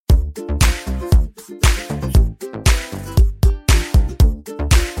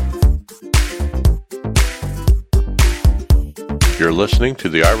You're listening to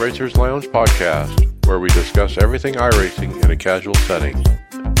the iRacers Lounge podcast, where we discuss everything iRacing in a casual setting.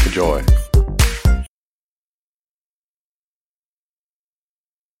 Enjoy.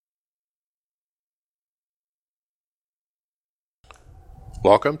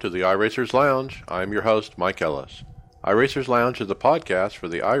 Welcome to the iRacers Lounge. I'm your host, Mike Ellis. iRacers Lounge is a podcast for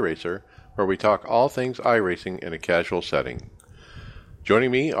the iRacer, where we talk all things iRacing in a casual setting. Joining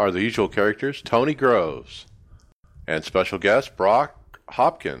me are the usual characters, Tony Groves, and special guest, Brock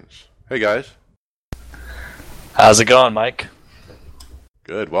Hopkins. Hey, guys. How's it going, Mike?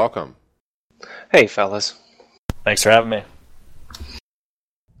 Good, welcome. Hey, fellas. Thanks for having me.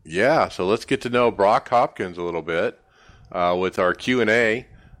 Yeah, so let's get to know Brock Hopkins a little bit with our Q&A.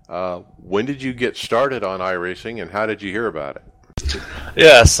 When did you get started on iRacing, and how did you hear about it?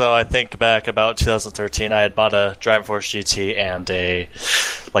 Yeah, so I think back about 2013, I had bought a Driving Force GT and a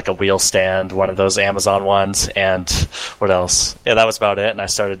wheel stand, one of those Amazon ones, and what else? Yeah, that was about it, and I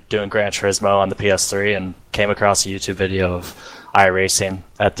started doing Gran Turismo on the PS3 and came across a YouTube video of iRacing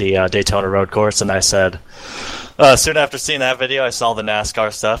at the Daytona road course, and I said, soon after seeing that video, I saw the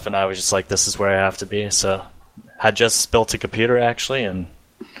NASCAR stuff, and I was just like, this is where I have to be, so I had just built a computer, actually, and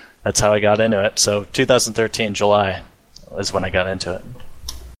that's how I got into it. So 2013, July is when I got into it.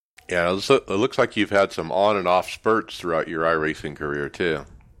 Yeah, it looks like you've had some on and off spurts throughout your iRacing career, too.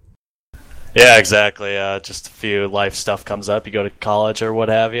 Yeah, exactly. Just a few life stuff comes up. You go to college or what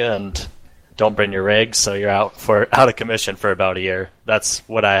have you, and don't bring your rig, so you're out of commission for about a year. That's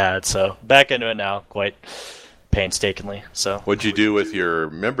what I had. So back into it now, quite painstakingly. So what'd you do with your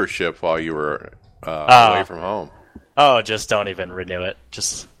membership while you were away from home? Oh, just don't even renew it.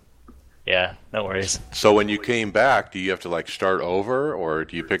 Yeah, no worries. So when you came back, do you have to start over, or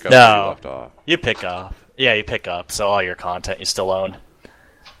do you pick up where you left off? You pick up. Yeah, you pick up. So all your content you still own.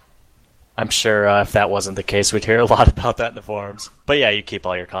 I'm sure if that wasn't the case, we'd hear a lot about that in the forums. But yeah, you keep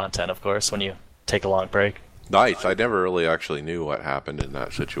all your content, of course, when you take a long break. Nice. I never really actually knew what happened in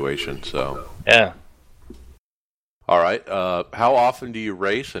that situation. So yeah. All right. How often do you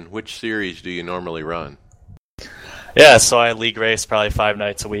race, and which series do you normally run? Yeah, so I league race probably 5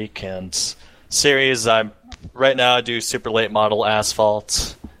 nights a week, and series, right now I do super late model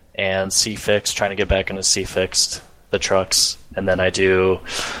asphalt and C-Fix, trying to get back into C-Fixed, the trucks, and then I do,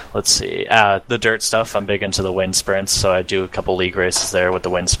 the dirt stuff. I'm big into the wind sprints, so I do a couple league races there with the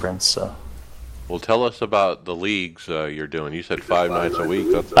wind sprints. So. Well, tell us about the leagues you're doing. You said 5 nights a week.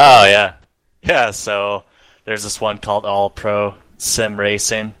 Yeah, so there's this one called All Pro Sim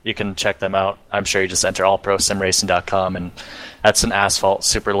Racing. You can check them out. I'm sure you just enter allprosimracing.com, and that's an asphalt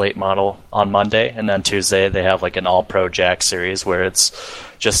super late model on Monday, and then Tuesday they have an All Pro Jack series where it's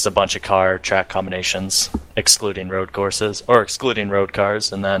just a bunch of car track combinations excluding road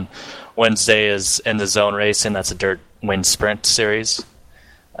cars, and then Wednesday is in the zone racing. That's a dirt wind sprint series.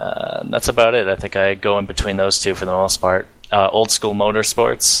 That's about it. I think I go in between those two for the most part. Old school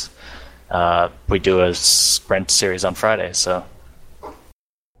motorsports, we do a sprint series on Friday, so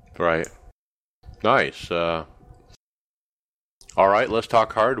right. Nice. All right, let's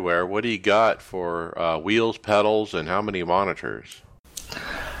talk hardware. What do you got for wheels, pedals, and how many monitors?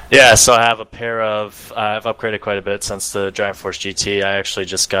 Yeah, so I have I've upgraded quite a bit since the Driving Force GT. I actually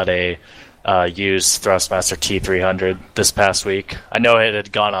just got a used Thrustmaster T300 this past week. I know it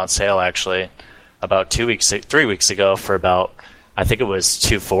had gone on sale, actually, about 3 weeks ago for about, I think it was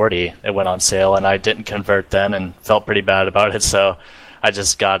 $240. It went on sale, and I didn't convert then and felt pretty bad about it, so I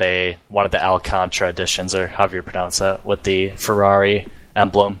just got one of the Alcantara editions, or however you pronounce that, with the Ferrari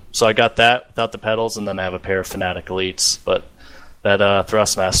emblem. So I got that without the pedals, and then I have a pair of Fanatic Elites. But that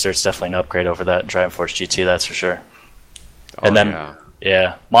Thrustmaster is definitely an upgrade over that Driving Force GT, that's for sure. And then,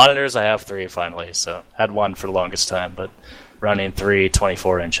 yeah, monitors I have 3 finally. So had one for the longest time, but running 3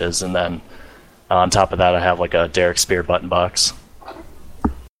 24 inches, and then on top of that I have a Derek Spear button box.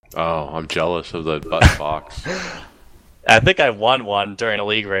 Oh, I'm jealous of the button box. I think I won one during a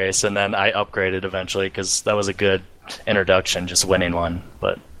league race, and then I upgraded eventually because that was a good introduction, just winning one.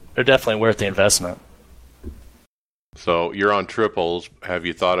 But they're definitely worth the investment. So you're on triples. Have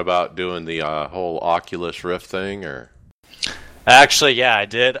you thought about doing the whole Oculus Rift thing, or? Actually, yeah, I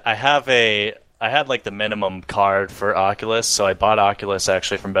did. I had the minimum card for Oculus, so I bought Oculus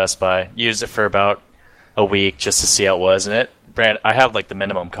actually from Best Buy. Used it for about a week just to see how it was, and I have the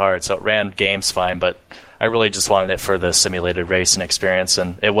minimum card, so it ran games fine, but I really just wanted it for the simulated racing experience,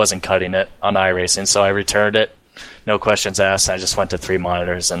 and it wasn't cutting it on iRacing, so I returned it. No questions asked, and I just went to 3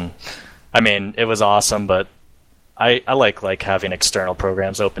 monitors, and I mean, it was awesome, but I like having external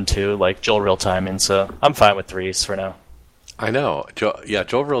programs open too, like dual real timing, so I'm fine with 3s for now. I know.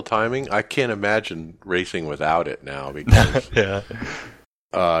 Jolt reel timing. I can't imagine racing without it now because Yeah.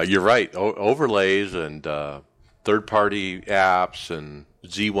 You're right. Overlays and third-party apps and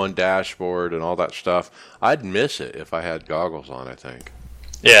Z1 dashboard and all that stuff. I'd miss it if I had goggles on, I think.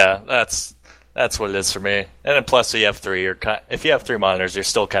 Yeah, that's what it is for me. And then plus, if you have three monitors, you're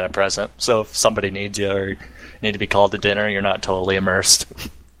still kind of present. So if somebody needs you or you need to be called to dinner, you're not totally immersed.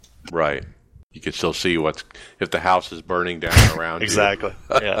 Right. You can still see if the house is burning down around Exactly.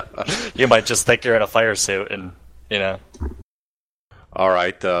 Yeah. You might just think you're in a fire suit and, All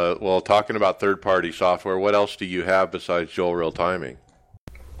right. Well, talking about third-party software, what else do you have besides Jolt reel timing?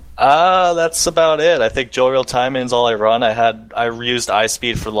 That's about it. I think Jolt reel timing is all I run. I used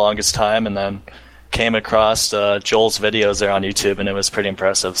iSpeed for the longest time and then came across Joel's videos there on YouTube, and it was pretty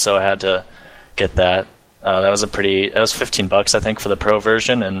impressive, so I had to get that. That was $15, I think, for the pro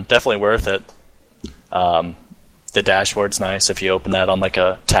version, and definitely worth it. The dashboard's nice if you open that on like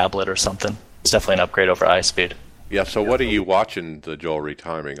a tablet or something. It's definitely an upgrade over iSpeed. Yeah, so what are you watching the Jolt reel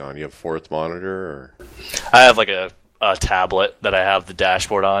timing on? You have fourth monitor? Or? I have like a tablet that I have the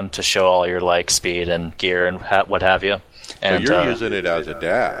dashboard on to show all your like speed and gear and what have you. And, so you're using it as a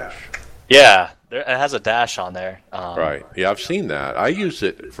dash? Yeah, it has a dash on there. Right. Yeah, I've seen that. I use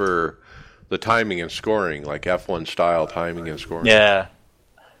it for the timing and scoring, like F1 style timing and scoring. Yeah.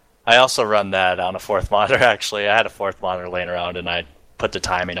 I also run that on a fourth monitor, actually. I had a fourth monitor laying around, and I put the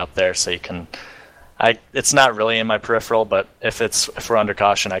timing up there so you can... It's not really in my peripheral, but if we're under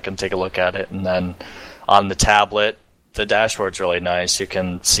caution, I can take a look at it. And then on the tablet, the dashboard's really nice. You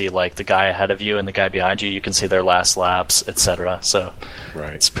can see like the guy ahead of you and the guy behind you. You can see their last laps, etc. So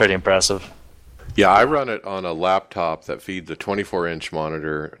right. It's pretty impressive. Yeah, I run it on a laptop that feeds a 24-inch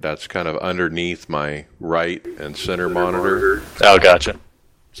monitor that's kind of underneath my right and center monitor. Oh, gotcha.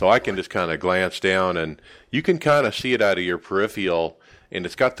 So I can just kind of glance down, and you can kind of see it out of your peripheral, and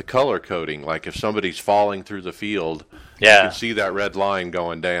it's got the color coding. Like if somebody's falling through the field, yeah, you can see that red line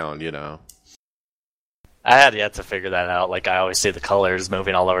going down, I had yet to figure that out. Like I always see the colors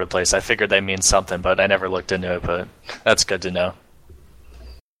moving all over the place. I figured they mean something, but I never looked into it, but that's good to know.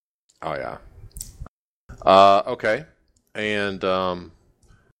 Oh, yeah. Okay. And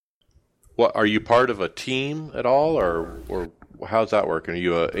what are you part of a team at all, or how's that working? Are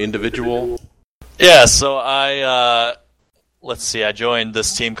you an individual? Yeah, so I joined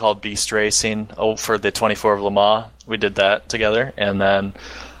this team called Beast Racing for the 24 of Le Mans. We did that together, and then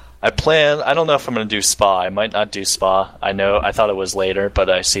I don't know if I'm going to do Spa. I might not do Spa. I thought it was later, but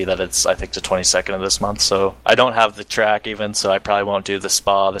I see that it's, I think, the 22nd of this month, so I don't have the track even, so I probably won't do the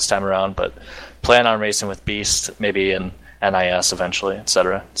Spa this time around, but plan on racing with Beast, maybe in NIS eventually,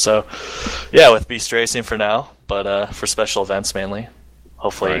 etc. So, yeah, with Beast Racing for now, but for special events mainly.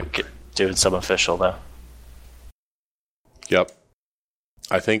 Hopefully doing some official, though. Yep.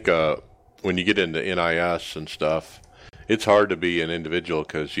 I think when you get into NIS and stuff, it's hard to be an individual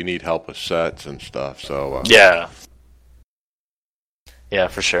because you need help with sets and stuff. So yeah,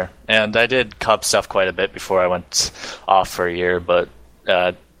 for sure. And I did Cup stuff quite a bit before I went off for a year, but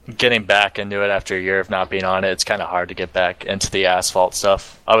getting back into it after a year of not being on it, it's kind of hard to get back into the asphalt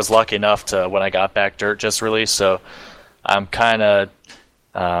stuff. I was lucky enough to, when I got back, dirt just released, so I'm kind of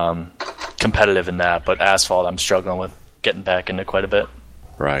competitive in that, but asphalt I'm struggling with getting back into quite a bit.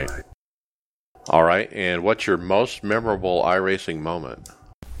 Right. All right, and what's your most memorable iRacing moment?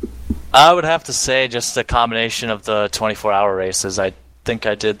 I would have to say just a combination of the 24-hour races. I think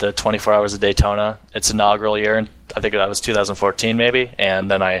I did the 24 Hours of Daytona. It's inaugural year, and I think that was 2014 maybe, and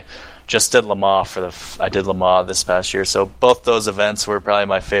then I just did Le Mans I did Le Mans this past year. So both those events were probably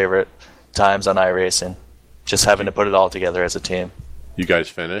my favorite times on iRacing, just having to put it all together as a team. You guys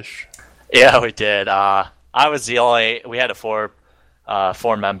finish? Yeah, we did. I was the only. We had four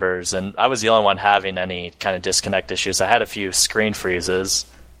members, and I was the only one having any kind of disconnect issues. I had a few screen freezes,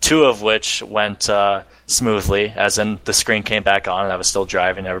 two of which went smoothly, as in the screen came back on and I was still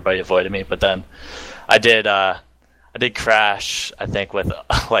driving. Everybody avoided me, but then I did crash, I think, with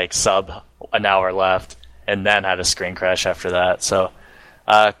like sub an hour left, and then had a screen crash after that. So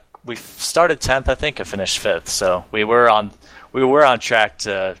we started 10th, I think, and finished 5th. So we were on track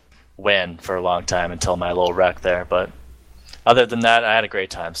to win for a long time until my little wreck there, but other than that, I had a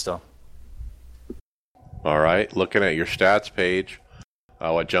great time still. All right. Looking at your stats page,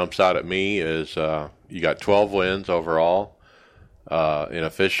 what jumps out at me is you got 12 wins overall. In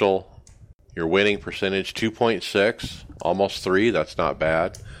official, your winning percentage 2.6, almost 3. That's not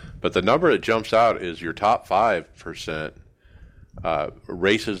bad. But the number that jumps out is your top 5%.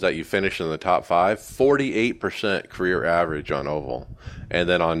 races that you finish in the top 5, 48% career average on oval. And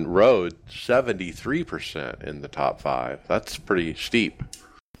then on road, 73% in the top 5. That's pretty steep.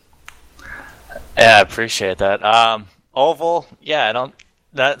 Yeah, I appreciate that. Oval, yeah,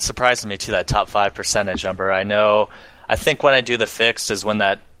 that surprises me too, that top 5 percentage number. I think when I do the fixed is when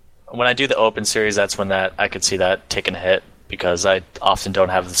I do the open series, that's when I could see that taking a hit, because I often don't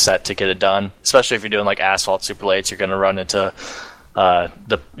have the set to get it done. Especially if you're doing like asphalt super lates, you're going to run into Ty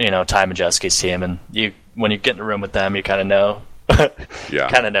Majeski's team, and when you get in a room with them, you kind of know. Yeah.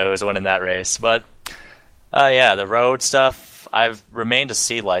 Kind of know who's winning that race. But the road stuff, I've remained a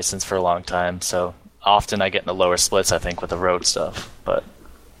C license for a long time, so often I get in the lower splits, I think, with the road stuff. But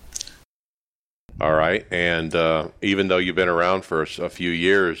all right, and even though you've been around for a few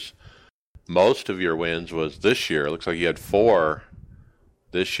years, most of your wins was this year. It looks like you had 4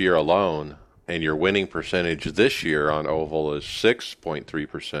 this year alone, and your winning percentage this year on oval is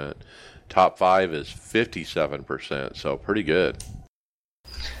 6.3%. Top 5 is 57%, so pretty good.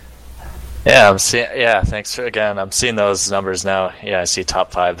 yeah, thanks again. I'm seeing those numbers now. Yeah, I see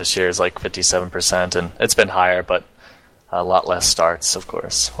top 5 this year is like 57%, and it's been higher, but a lot less starts, of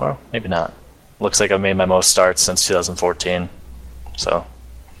course. Well, maybe not. Looks like I've made my most starts since 2014. So.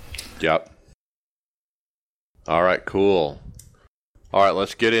 Yep. All right, cool. All right,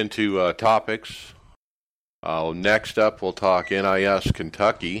 let's get into topics. Next up, we'll talk NIS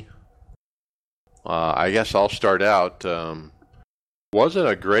Kentucky. I guess I'll start out. Wasn't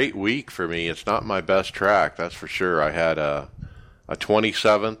a great week for me. It's not my best track, that's for sure. I had a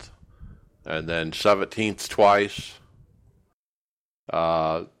 27th and then 17th twice.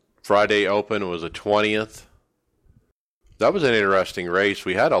 Friday Open was a 20th. That was an interesting race.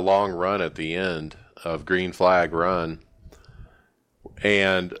 We had a long run at the end of Green Flag Run,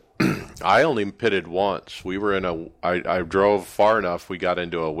 and I only pitted once. We were I drove far enough, we got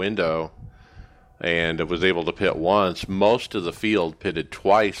into a window, and was able to pit once. Most of the field pitted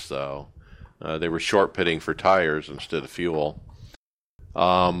twice, though. They were short pitting for tires instead of fuel.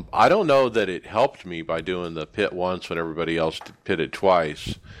 I don't know that it helped me by doing the pit once when everybody else pitted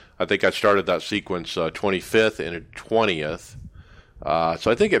twice. I think I started that sequence 25th and 20th. So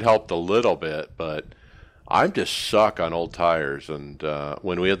I think it helped a little bit, but I'm just suck on old tires. And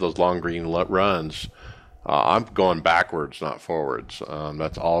when we had those long green runs, I'm going backwards, not forwards.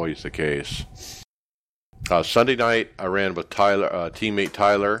 That's always the case. Sunday night, I ran with teammate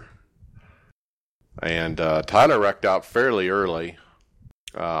Tyler. And Tyler wrecked out fairly early.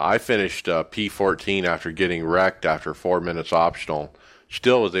 I finished P14 after getting wrecked after 4 minutes optional.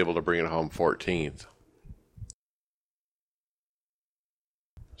 Still was able to bring it home 14th.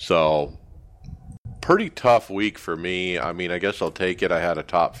 So, pretty tough week for me. I mean, I guess I'll take it. I had a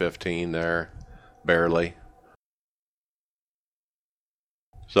top 15 there, barely.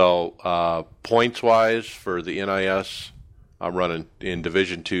 So, points-wise for the NIS, I'm running in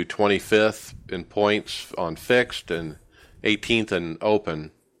Division 2 25th in points on fixed and 18th in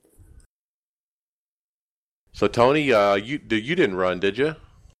open. So, Tony, you didn't run, did you?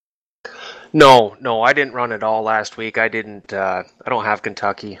 No, I didn't run at all last week. I didn't. I don't have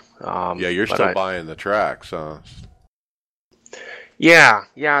Kentucky. Yeah, you're still buying the tracks, huh? Yeah.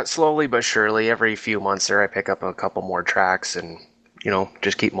 Slowly but surely, every few months there, I pick up a couple more tracks and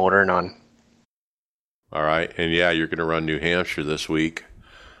just keep motoring on. All right, and yeah, you're going to run New Hampshire this week.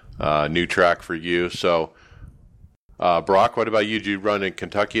 New track for you. So, Brock, what about you? Did you run in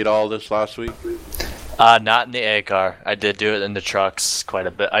Kentucky at all this last week? Not in the A car. I did do it in the trucks quite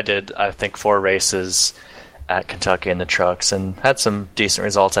a bit. I did, I think, 4 races at Kentucky in the trucks and had some decent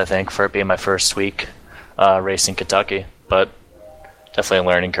results, I think, for it being my first week racing Kentucky. But definitely a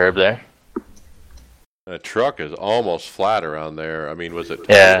learning curve there. The truck is almost flat around there. I mean, was it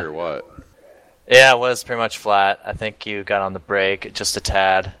tight or what? Yeah, it was pretty much flat. I think you got on the brake just a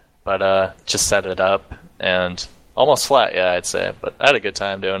tad, but just set it up and almost flat, yeah, I'd say. But I had a good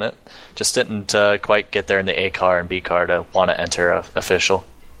time doing it. Just didn't quite get there in the A car and B car to want to enter official.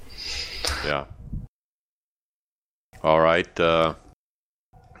 Yeah. All right.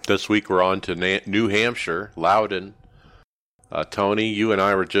 This week we're on to New Hampshire, Loudon. Tony, you and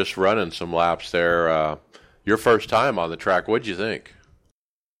I were just running some laps there. Your first time on the track. What'd you think?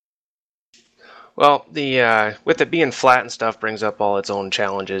 Well, the with it being flat and stuff brings up all its own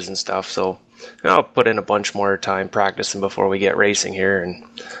challenges and stuff. So I'll put in a bunch more time practicing before we get racing here. And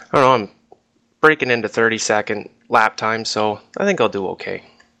I don't know, I'm breaking into 30-second lap time, so I think I'll do okay.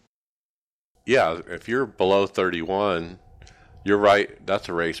 Yeah, if you're below 31, you're right. That's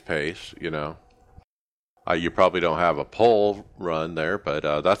a race pace, you know. You probably don't have a pole run there,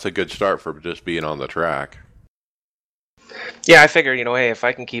 but that's a good start for just being on the track. Yeah, I figured, hey, if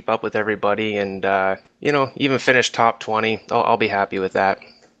I can keep up with everybody and, even finish top 20, I'll be happy with that.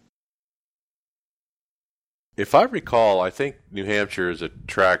 If I recall, I think New Hampshire is a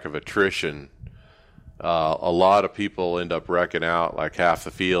track of attrition. A lot of people end up wrecking out like half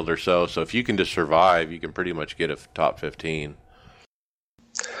the field or so. So if you can just survive, you can pretty much get a top 15.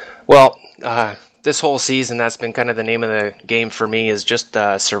 Well, this whole season, that's been kind of the name of the game for me, is just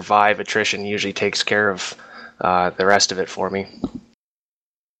survive. Attrition usually takes care of the rest of it for me.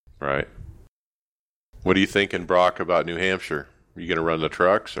 Right. What are you thinking, Brock, about New Hampshire? Are you going to run the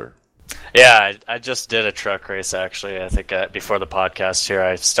trucks or? Yeah, I just did a truck race, actually. I think before the podcast here,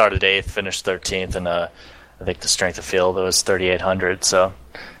 I started 8th, finished 13th, and I think the strength of field was 3,800. So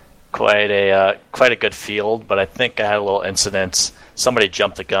quite a good field, but I think I had a little incident. Somebody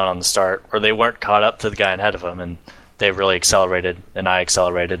jumped the gun on the start, or they weren't caught up to the guy ahead of them, and they really accelerated, and I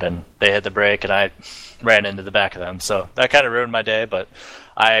accelerated, and they hit the brake, and I ran into the back of them. So that kind of ruined my day, but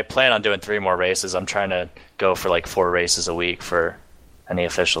I plan on doing 3 more races. I'm trying to go for like 4 races a week for any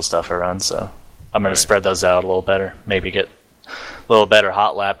official stuff I run, so I'm going to spread those out a little better. Maybe get a little better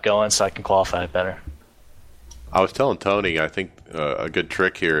hot lap going so I can qualify better. I was telling Tony, I think a good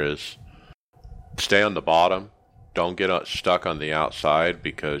trick here is stay on the bottom. Don't get stuck on the outside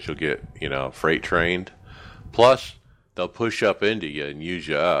because you'll get, freight trained. Plus, they'll push up into you and use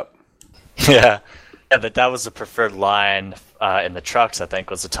you up. Yeah, that was the preferred line in the trucks, I think,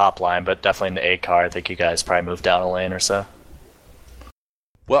 was the top line, but definitely in the A car, I think you guys probably moved down a lane or so.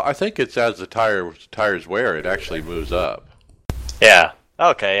 Well, I think it's as the tires wear, it actually moves up. Yeah.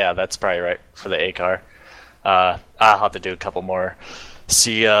 Okay, yeah, that's probably right for the A car. I'll have to do a couple more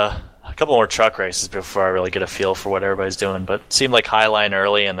truck races before I really get a feel for what everybody's doing. But it seemed like high line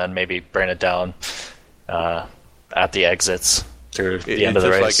early and then maybe bring it down at the exits through the end of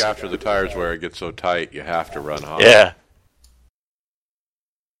the race. It's just like after the tires wear, it gets so tight, you have to run hot. Yeah.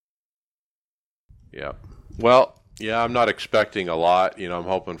 Yeah. Well, yeah, I'm not expecting a lot. I'm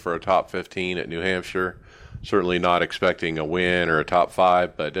hoping for a top 15 at New Hampshire. Certainly not expecting a win or a top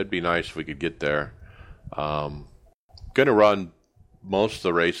 5, but it'd be nice if we could get there. Going to run most of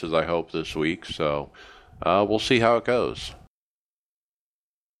the races, I hope, this week, so we'll see how it goes.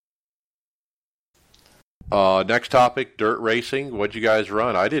 Next topic, dirt racing. What'd you guys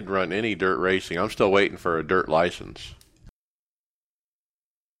run? I didn't run any dirt racing. I'm still waiting for a dirt license.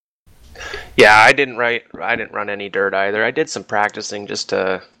 Yeah, I didn't run any dirt either. I did some practicing just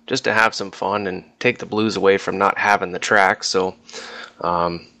to have some fun and take the blues away from not having the track. So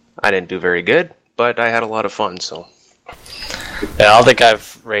I didn't do very good, but I had a lot of fun. So yeah, I don't think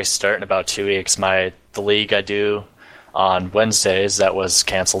I've raced dirt in about 2 weeks. The league I do on Wednesdays, that was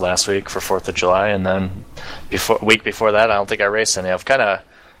canceled last week for 4th of July, and then week before that, I don't think I raced any. I've kind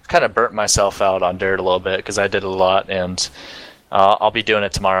of burnt myself out on dirt a little bit because I did a lot, and I'll be doing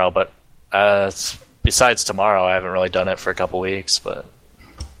it tomorrow, but besides tomorrow, I haven't really done it for a couple weeks. But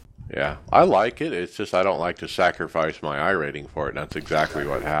yeah, I like it. It's just I don't like to sacrifice my iRating for it, and that's exactly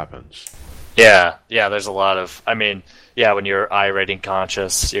what happens. Yeah, there's a lot of, when you're iRating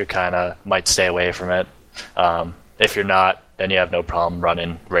conscious, you kind of might stay away from it. If you're not, then you have no problem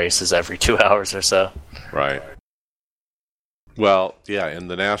running races every 2 hours or so. Right. Well, yeah, in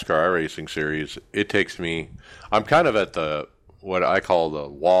the NASCAR iRacing series, it takes me, I'm kind of at what I call the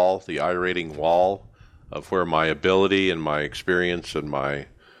wall, the iRating wall of where my ability and my experience and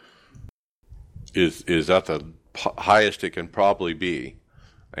is at the highest it can probably be.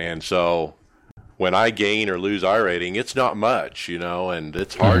 And so when I gain or lose iRating, it's not much, and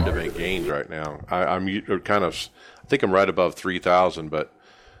it's hard to make gains right now. I think I'm right above 3,000, but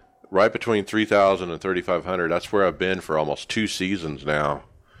right between 3,000 and 3,500, that's where I've been for almost 2 seasons now.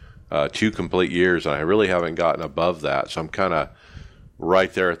 2 complete years, and I really haven't gotten above that. So I'm kind of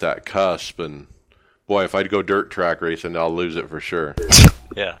right there at that cusp. And boy, if I'd go dirt track racing, I'll lose it for sure.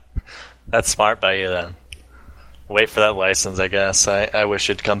 Yeah, that's smart by you then. Wait for that license, I guess. I wish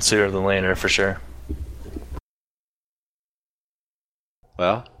it'd come sooner than later for sure.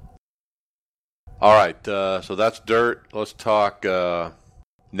 Well, all right. So that's dirt. Let's talk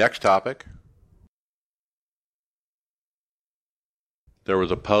next topic. There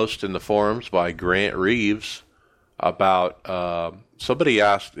was a post in the forums by Grant Reeves about somebody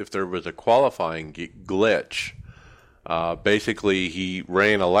asked if there was a qualifying glitch. Basically, he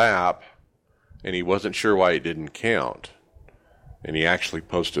ran a lap and he wasn't sure why it didn't count. And he actually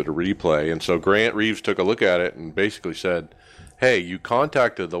posted a replay. And so Grant Reeves took a look at it and basically said, hey, you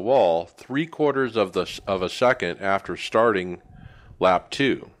contacted the wall 3/4 of a second after starting lap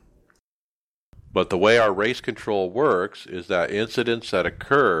 2. But the way our race control works is that incidents that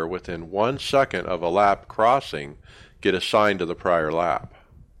occur within 1 second of a lap crossing get assigned to the prior lap.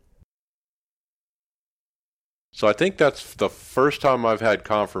 So I think that's the first time I've had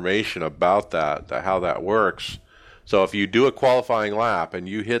confirmation about that how that works. So if you do a qualifying lap and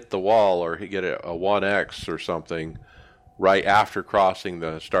you hit the wall or get a 1X or something right after crossing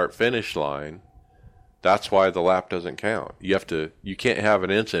the start-finish line, that's why the lap doesn't count. You can't have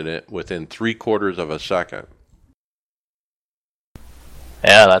an incident within 3/4 of a second.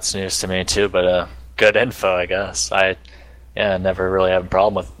 Yeah, that's news to me too, but good info, I guess. Never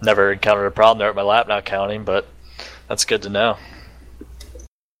encountered a problem there with my lap not counting, but that's good to know.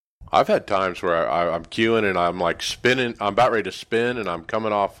 I've had times where I'm queuing and I'm like spinning, I'm about ready to spin and I'm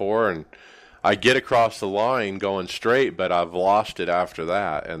coming off 4 and I get across the line going straight, but I've lost it after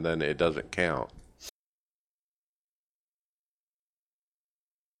that and then it doesn't count.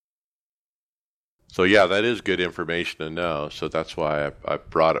 So yeah, that is good information to know. So that's why I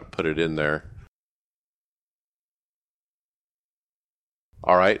put it in there.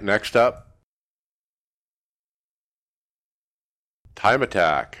 All right, next up, time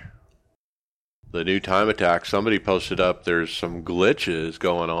attack. The new time attack. Somebody posted up. There's some glitches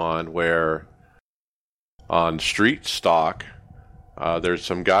going on where on street stock, there's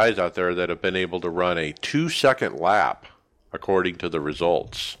some guys out there that have been able to run a 2-second lap according to the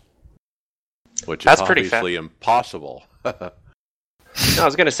results. Which is obviously impossible. No, I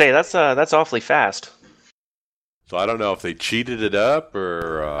was going to say, that's awfully fast. So I don't know if they cheated it up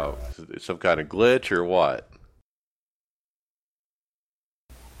or some kind of glitch or what.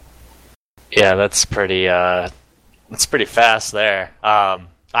 Yeah, that's pretty fast there. I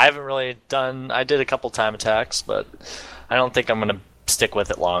haven't really I did a couple time attacks, but I don't think I'm going to stick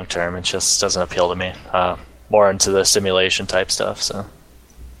with it long term. It just doesn't appeal to me. More into the simulation type stuff, so.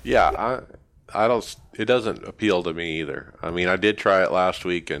 Yeah, it doesn't appeal to me either. I mean, I did try it last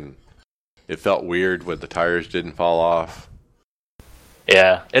week and it felt weird when the tires didn't fall off.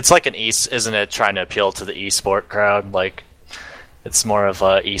 Yeah, it's like isn't it, trying to appeal to the esport crowd? Like, it's more of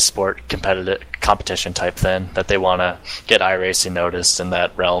a esport competition type thing that they want to get iRacing noticed in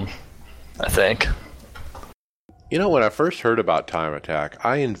that realm, I think. You know, when I first heard about time attack,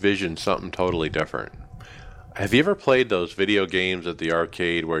 I envisioned something totally different. Have you ever played those video games at the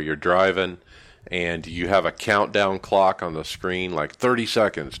arcade where you're driving and you have a countdown clock on the screen, like 30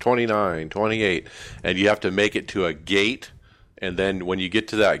 seconds, 29, 28, and you have to make it to a gate, and then when you get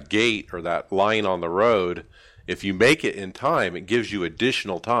to that gate or that line on the road, if you make it in time, it gives you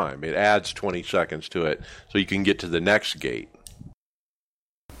additional time. It adds 20 seconds to it so you can get to the next gate.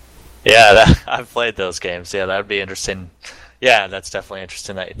 Yeah, I've played those games. Yeah, that would be interesting. Yeah, that's definitely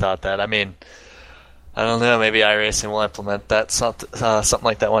interesting that you thought that. I mean, I don't know, maybe iRacing will implement that something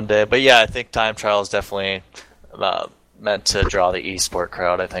like that one day. But yeah, I think time trial is definitely meant to draw the esport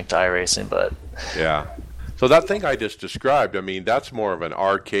crowd, I think, to iRacing. But yeah. So that thing I just described, I mean, that's more of an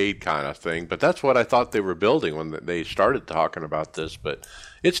arcade kind of thing, but that's what I thought they were building when they started talking about this, but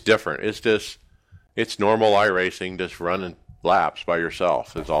it's different. It's normal iRacing, just running laps by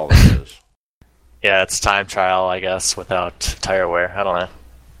yourself is all it is. Yeah, it's time trial, I guess, without tire wear. I don't know.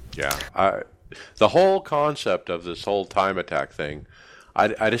 Yeah. The whole concept of this whole time attack thing,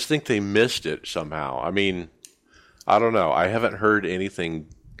 I just think they missed it somehow. I mean, I don't know. I haven't heard anything.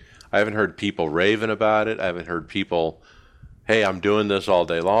 I haven't heard people raving about it. I haven't heard people, hey, I'm doing this all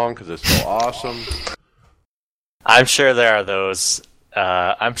day long because it's so awesome. I'm sure there are those. Who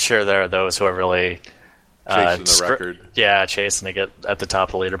are really chasing the record. Yeah, chasing to get at the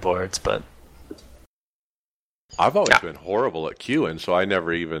top of the leaderboards. But I've always been horrible at queuing, so I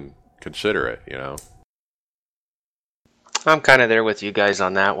never even consider it. You know. I'm kind of there with you guys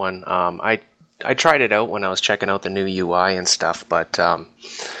on that one. I tried it out when I was checking out the new UI and stuff, but now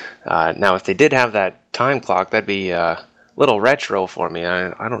if they did have that time clock, that'd be a little retro for me.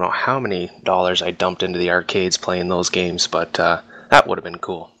 I don't know how many dollars I dumped into the arcades playing those games, but that would have been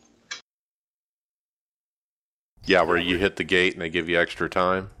cool. Yeah, where you hit the gate and they give you extra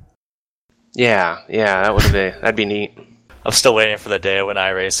time. Yeah, that'd be neat. I'm still waiting for the day when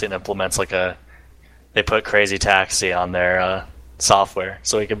iRacing implements they put Crazy Taxi on their software,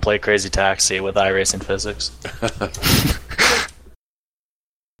 so we can play Crazy Taxi with iRacing physics.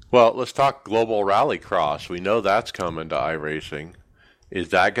 Well, let's talk Global Rallycross. We know that's coming to iRacing. Is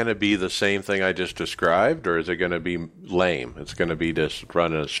that going to be the same thing I just described, or is it going to be lame? It's going to be just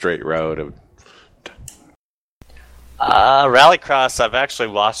running a straight road. Rallycross, I've actually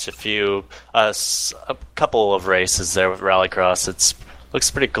watched a couple of races there with Rallycross. It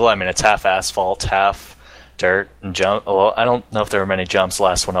looks pretty cool. I mean, it's half asphalt, half dirt and jump. Well, I don't know if there were many jumps the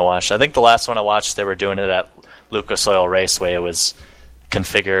last one I watched. I think the last one I watched, they were doing it at Lucas Oil Raceway. It was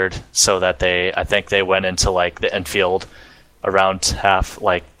configured so that I think they went into like the infield around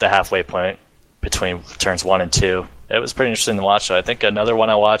the halfway point between turns 1 and 2. It was pretty interesting to watch. So I think another one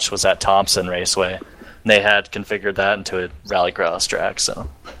I watched was at Thompson Raceway. And they had configured that into a rallycross track. So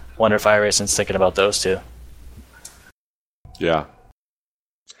wonder if iRacing's thinking about those two. Yeah.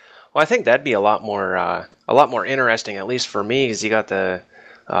 Well, I think that'd be a lot more interesting, at least for me, because you got the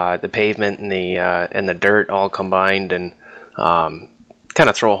pavement and the dirt all combined, and kind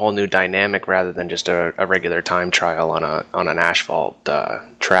of throw a whole new dynamic rather than just a regular time trial on an asphalt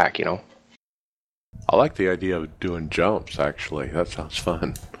track, you know. I like the idea of doing jumps, actually. That sounds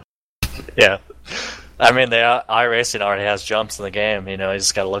fun. Yeah. I mean, iRacing already has jumps in the game. You know, you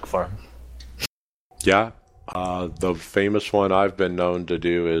just got to look for them. Yeah. The famous one I've been known to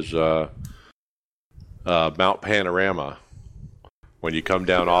do is Mount Panorama. When you come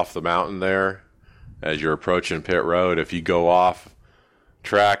down off the mountain there, as you're approaching pit road, if you go off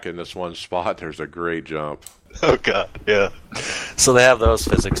track in this one spot, there's a great jump. Oh, God, yeah. So they have those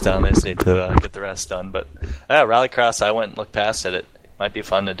physics done. They just need to get the rest done. But rallycross, I went and looked past it. It might be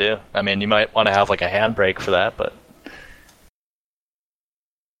fun to do. I mean, you might want to have like a handbrake for that, but...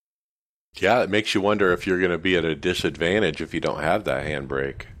 Yeah, it makes you wonder if you're going to be at a disadvantage if you don't have that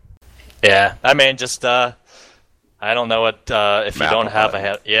handbrake. Yeah, I mean, just... I don't know what... if map you don't have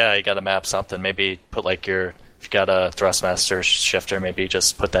button. you got to map something. Maybe put like if you got a Thrustmaster shifter, maybe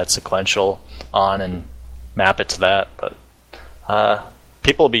just put that sequential on and map it to that. But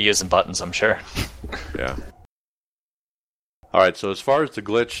people will be using buttons, I'm sure. Yeah. All right, so as far as the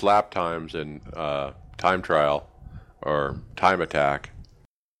glitch lap times in time trial or time attack,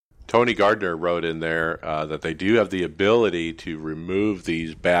 Tony Gardner wrote in there that they do have the ability to remove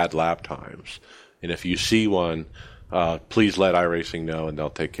these bad lap times. And if you see one, please let iRacing know and they'll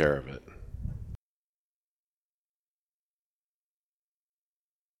take care of it.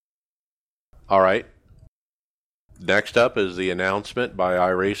 All right. Next up is the announcement by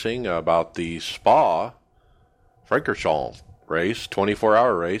iRacing about the Spa Francorchamps race.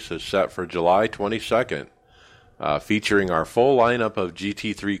 24-hour race is set for July 22nd, featuring our full lineup of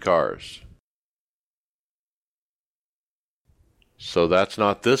GT3 cars. So that's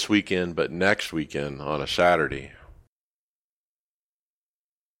not this weekend, but next weekend on a Saturday.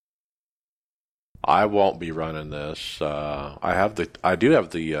 I won't be running this. I do have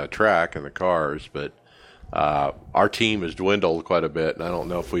the track and the cars, but our team has dwindled quite a bit, and I don't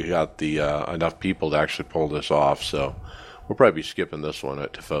know if we got the enough people to actually pull this off. So we'll probably be skipping this one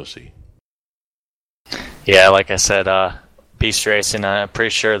at Tifosi. Yeah, like I said, Beast Racing, I'm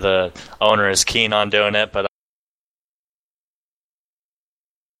pretty sure the owner is keen on doing it, but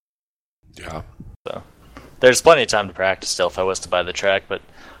yeah. So there's plenty of time to practice still if I was to buy the track, but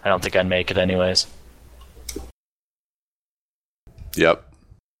I don't think I'd make it anyways. Yep.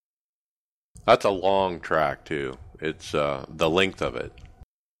 That's a long track, too. It's the length of it.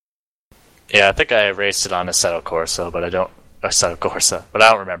 Yeah, I think I raced it on Assetto Corsa, but I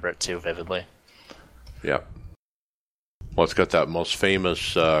don't remember it too vividly. Yep. Well, it's got that most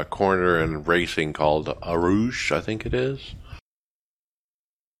famous corner in racing called Arouge, I think it is.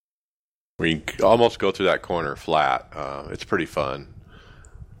 Where you almost go through that corner flat. It's pretty fun.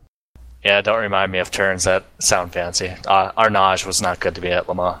 Yeah, don't remind me of turns that sound fancy. Arnage was not good to be at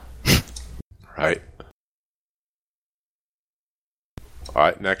Le Mans. Right. All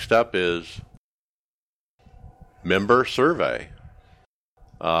right, next up is member survey.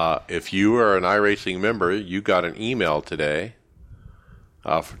 If you are an iRacing member, you got an email today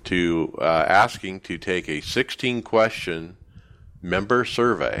asking to take a 16-question member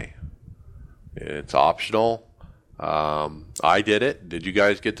survey. It's optional. I did it. Did you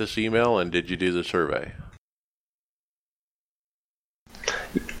guys get this email, and did you do the survey?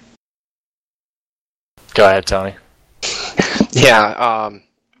 Go ahead, Tony. Yeah,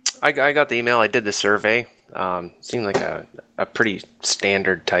 I got the email. I did the survey. Seemed like a pretty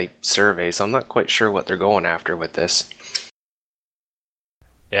standard type survey, so I'm not quite sure what they're going after with this.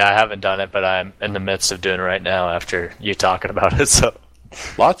 Yeah, I haven't done it, but I'm in the midst of doing it right now after you talking about it. So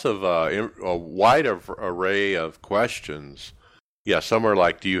lots of a wide array of questions. Yeah, some are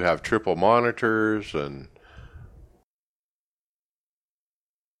like, do you have triple monitors? And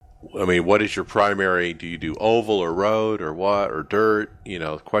I mean, what is your primary? Do you do oval or road or what or dirt? You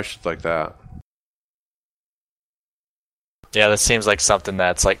know, questions like that. yeah, this seems like something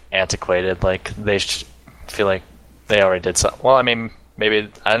that's like antiquated. Like they feel like they already did something. Well, I mean, maybe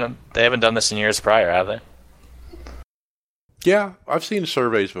they haven't done this in years prior, have they? Yeah, I've seen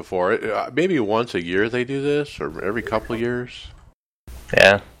surveys before. Maybe once a year they do this, or every couple of years.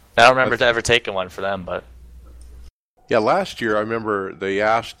 Yeah, I don't remember ever taking one for them, but Yeah, last year I remember they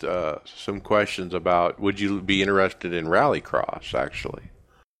asked some questions about would you be interested in rallycross, actually.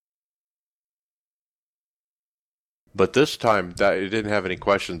 But this time that it didn't have any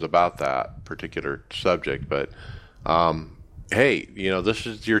questions about that particular subject. But hey, this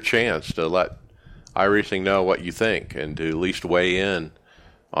is your chance to let iRacing know what you think and to at least weigh in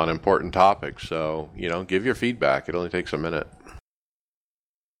on important topics. So, give your feedback. It only takes a minute.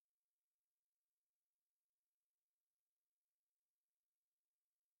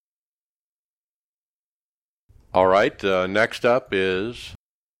 All right, next up is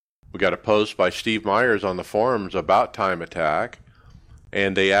we got a post by Steve Myers on the forums about Time Attack,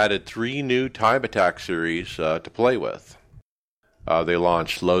 and they added 3 new Time Attack series to play with. They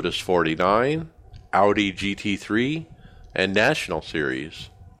launched Lotus 49, Audi GT3, and National Series.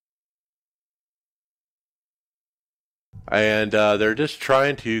 And they're just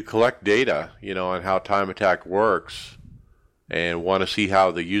trying to collect data, on how Time Attack works and want to see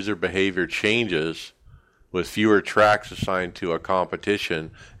how the user behavior changes with fewer tracks assigned to a competition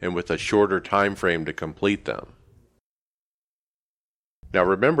and with a shorter time frame to complete them. Now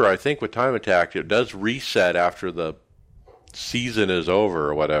remember, I think with Time Attack, it does reset after the season is over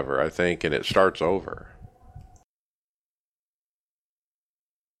or whatever, I think, and it starts over.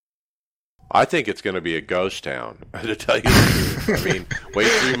 I think it's going to be a ghost town, to tell you the truth. I mean, wait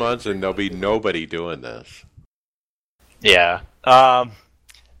 3 months and there'll be nobody doing this. Yeah.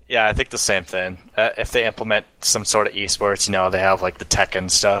 Yeah, I think the same thing. If they implement some sort of esports, they have like the Tekken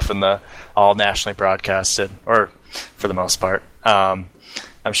stuff and the all nationally broadcasted, or for the most part. I'm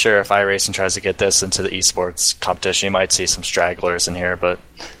sure if iRacing tries to get this into the esports competition, you might see some stragglers in here, but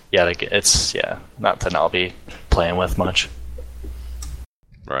yeah, it's nothing I'll be playing with much.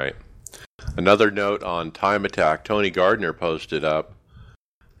 Right. Another note on Time Attack, Tony Gardner posted up,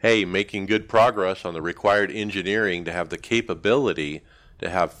 hey, making good progress on the required engineering to have the capability to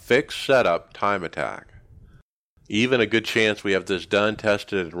have fixed setup Time Attack. Even a good chance we have this done,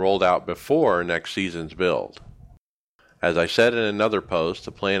 tested, and rolled out before next season's build. As I said in another post,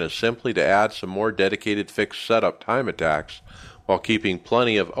 the plan is simply to add some more dedicated fixed setup Time Attacks while keeping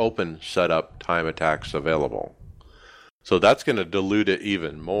plenty of open setup Time Attacks available. So that's going to dilute it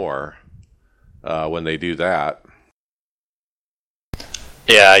even more when they do that.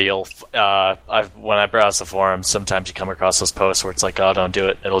 Yeah, when I browse the forums, sometimes you come across those posts where it's like, oh, don't do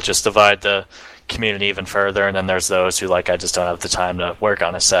it. It'll just divide the community even further, and then there's those who I just don't have the time to work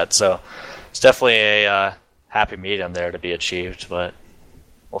on a set. So it's definitely a happy medium there to be achieved, but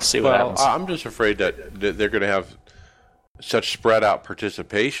we'll see what happens. I'm just afraid that they're going to have such spread out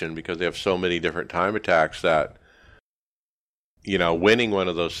participation because they have so many different Time Attacks that winning one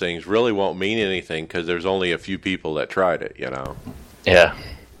of those things really won't mean anything because there's only a few people that tried it, Yeah.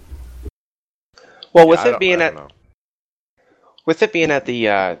 Well, with it being at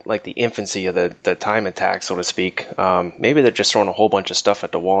the infancy of the Time Attack, so to speak, maybe they're just throwing a whole bunch of stuff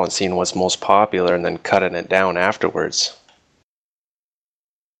at the wall and seeing what's most popular and then cutting it down afterwards.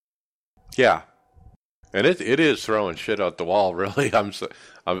 Yeah, and it is throwing shit at the wall. Really, that's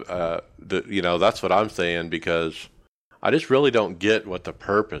what I'm saying, because I just really don't get what the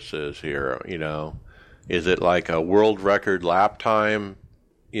purpose is here. Is it like a world record lap time,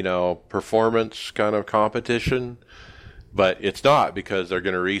 performance kind of competition? But it's not, because they're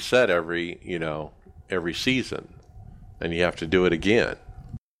going to reset every season, and you have to do it again.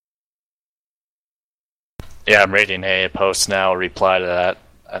 Yeah, I'm reading a post now, a reply to that.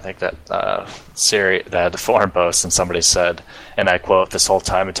 I think that the forum post, and somebody said, and I quote, "This whole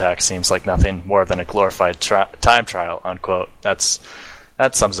Time Attack seems like nothing more than a glorified time trial," unquote. That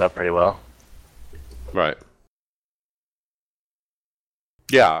sums it up pretty well. Right.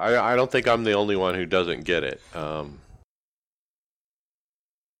 Yeah, I don't think I'm the only one who doesn't get it.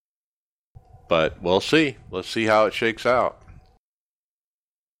 But we'll see. Let's see how it shakes out.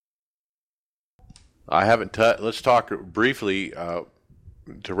 Let's talk briefly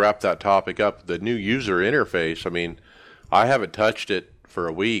to wrap that topic up. The new user interface. I mean, I haven't touched it for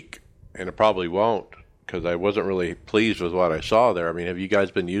a week, and it probably won't, because I wasn't really pleased with what I saw there. I mean, have you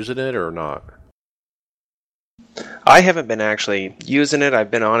guys been using it or not? I haven't been actually using it.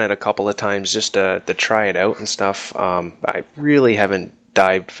 I've been on it a couple of times just to try it out and stuff. I really haven't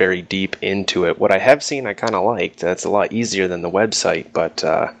dived very deep into it. What I have seen, I kind of liked. That's a lot easier than the website, but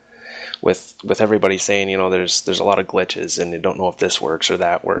with everybody saying, there's a lot of glitches and they don't know if this works or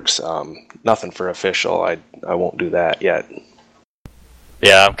that works. Nothing for official. I won't do that yet.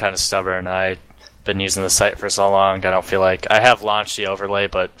 Yeah, I'm kind of stubborn. I've been using the site for so long. I don't feel like I have launched the overlay,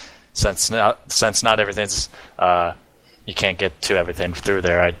 but since not everything's you can't get to everything through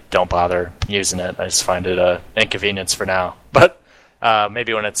there, I don't bother using it. I just find it an inconvenience for now. But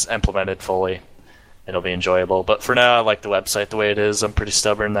maybe when it's implemented fully, it'll be enjoyable. But for now, I like the website the way it is. I'm pretty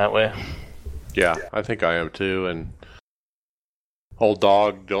stubborn that way. Yeah, I think I am too. And old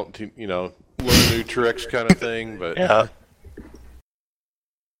dog, don't learn new tricks kind of thing. But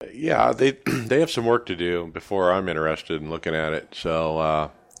yeah, they have some work to do before I'm interested in looking at it.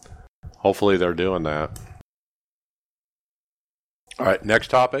 So hopefully they're doing that. All right, next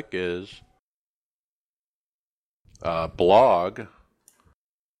topic is a blog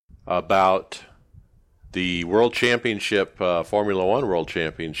about the World Championship, Formula One World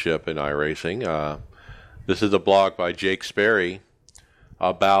Championship in iRacing. This is a blog by Jake Sperry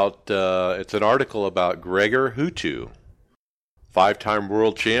about, it's an article about Gregor Hutu, 5-time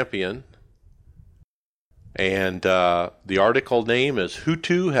world champion. And the article name is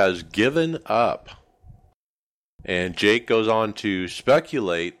Hutu Has Given Up. And Jake goes on to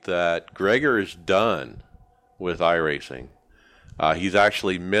speculate that Gregor is done with iRacing. He's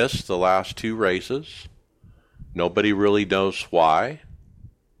actually missed the last 2 races. Nobody really knows why.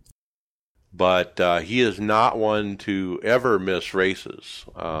 But he is not one to ever miss races,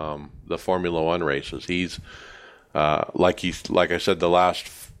 the Formula One races. He's, like I said, the last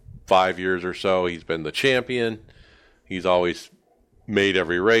 5 years or so, he's been the champion. He's always made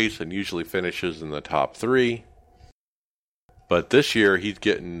every race and usually finishes in the top 3. But this year, he's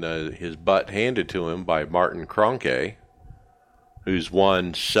getting his butt handed to him by Martin Kroenke, who's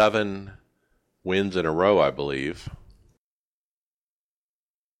won 7 wins in a row, I believe.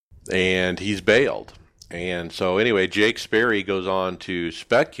 And he's bailed. And so anyway, Jake Sperry goes on to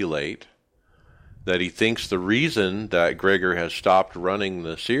speculate that he thinks the reason that Gregor has stopped running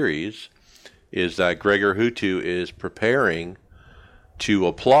the series is that Gregor Hutu is preparing to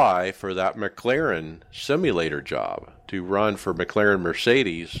apply for that McLaren simulator job, to run for McLaren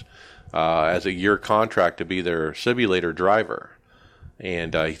Mercedes as a year contract to be their simulator driver.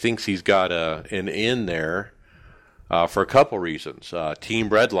 And he thinks he's got an in there for a couple reasons. Team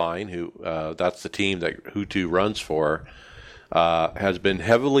Redline, who that's the team that Hutu runs for, has been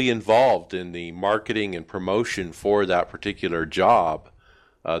heavily involved in the marketing and promotion for that particular job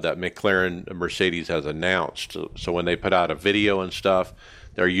that McLaren Mercedes has announced. So when they put out a video and stuff,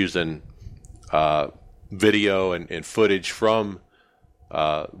 they're using video and footage from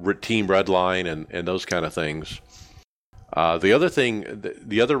Team Redline and those kind of things.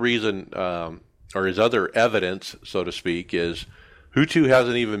 The other reason, or his other evidence, so to speak, is Hutu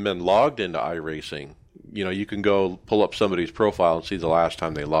hasn't even been logged into iRacing. You can go pull up somebody's profile and see the last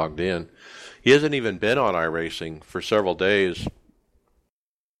time they logged in. He hasn't even been on iRacing for several days.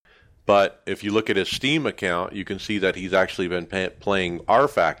 But if you look at his Steam account, you can see that he's actually been playing R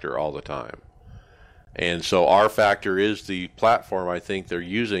Factor all the time. And so R Factor is the platform I think they're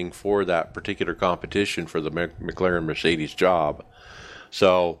using for that particular competition for the McLaren Mercedes job.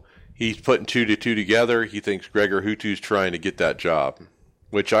 So he's putting 2 to 2 together. He thinks Gregor Hutu's trying to get that job,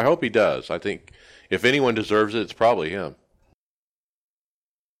 which I hope he does. I think if anyone deserves it, it's probably him.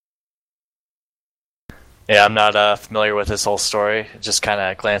 Yeah, I'm not familiar with this whole story. Just kind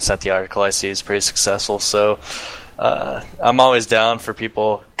of glanced at the article. I see it's pretty successful. So I'm always down for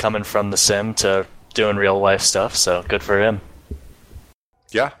people coming from the sim to doing real life stuff. So good for him.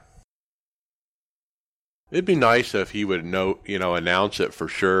 Yeah. It'd be nice if he would announce it for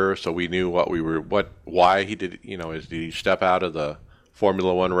sure, so we knew why he did. Did he step out of the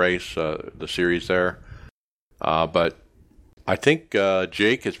Formula One race, the series there? But I think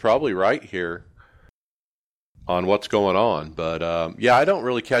Jake is probably right here on what's going on. But yeah, I don't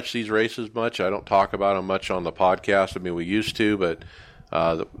really catch these races much. I don't talk about them much on the podcast. I mean, we used to, but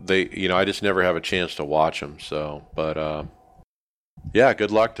I just never have a chance to watch them. So, but yeah,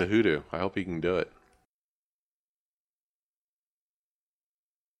 good luck to Hutu. I hope he can do it.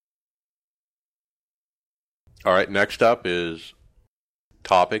 All right, next up is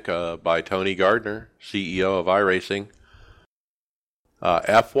topic by Tony Gardner, CEO of iRacing.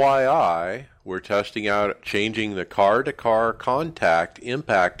 FYI, we're testing out changing the car-to-car contact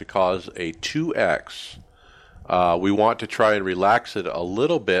impact to cause a 2x. We want to try and relax it a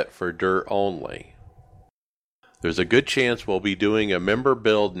little bit for dirt only. There's a good chance we'll be doing a member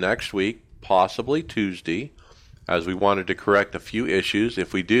build next week, possibly Tuesday, as we wanted to correct a few issues.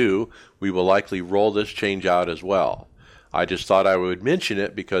 If we do, we will likely roll this change out as well. I just thought I would mention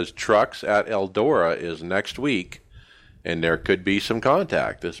it because Trucks at Eldora is next week, and there could be some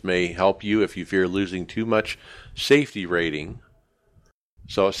contact. This may help you if you fear losing too much safety rating.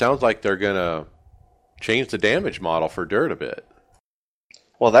 So it sounds like they're going to change the damage model for dirt a bit.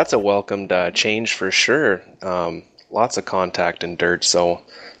 Well, that's a welcomed change for sure. lots of contact in dirt, so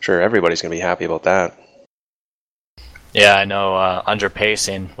sure everybody's going to be happy about that. Yeah, I know. Under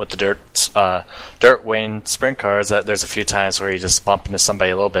pacing with the dirt wing sprint cars, that there's a few times where you just bump into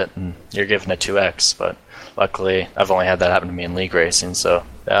somebody a little bit and you're given a 2x. But luckily, I've only had that happen to me in league racing, so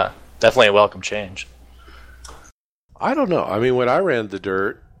yeah, definitely a welcome change. I don't know. I mean, when I ran the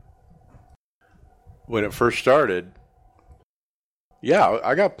dirt, when it first started, yeah,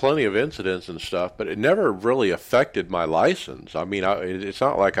 I got plenty of incidents and stuff, but it never really affected my license. I mean, it's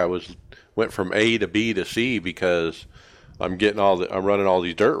not like I went from A to B to C because I'm running all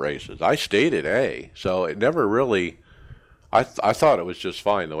these dirt races. I stayed at A, so it never really. I thought it was just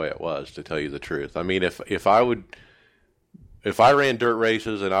fine the way it was, to tell you the truth. I mean, if I ran dirt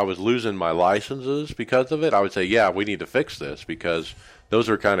races and I was losing my licenses because of it, I would say, yeah, we need to fix this because those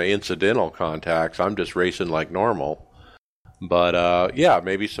are kind of incidental contacts. I'm just racing like normal. But yeah,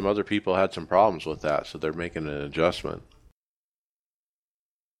 maybe some other people had some problems with that, so they're making an adjustment.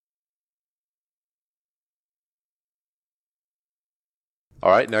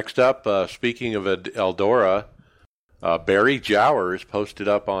 All right, next up, speaking of Eldora, Barry Jowers posted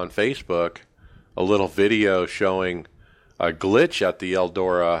up on Facebook a little video showing a glitch at the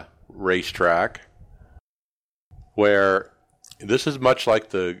Eldora racetrack, where this is much like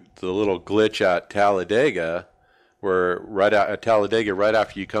the little glitch at Talladega, where right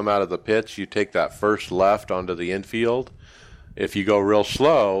after you come out of the pits, you take that first left onto the infield. If you go real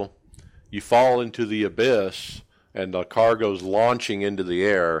slow, you fall into the abyss, and the car goes launching into the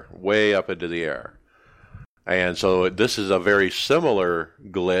air, way up into the air. And so this is a very similar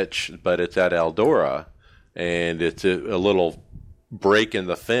glitch, but it's at Eldora, and it's a little break in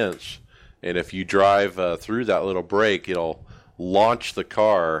the fence. And if you drive through that little break, it'll launch the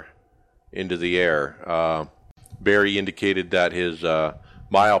car into the air. Barry indicated that his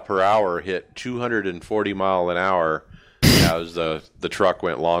mile per hour hit 240 mile an hour as the truck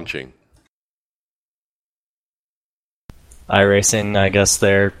went launching. iRacing, I guess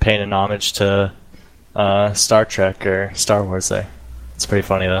they're paying an homage to Star Trek or Star Wars there. It's pretty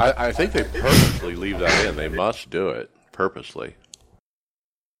funny, though. I think they purposely leave that in. They must do it purposely.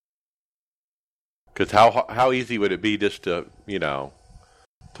 Because how easy would it be just to,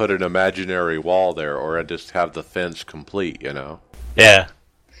 put an imaginary wall there or just have the fence complete, Yeah,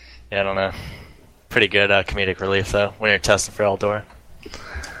 I don't know. Pretty good comedic relief, though, when you're testing for Eldora.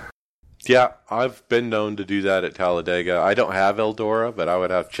 Yeah, I've been known to do that at Talladega. I don't have Eldora, but I would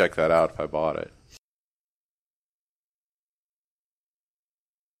have to check that out if I bought it.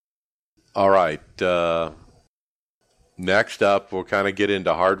 All right. Next up, we'll kind of get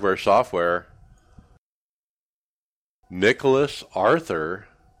into hardware, software. Nicholas Arthur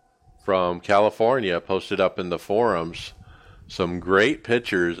from California posted up in the forums some great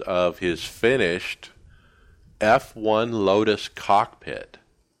pictures of his finished F1 Lotus cockpit.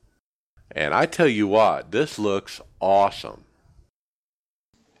 And I tell you what, this looks awesome.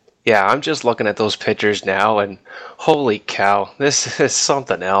 Yeah, I'm just looking at those pictures now, and holy cow, this is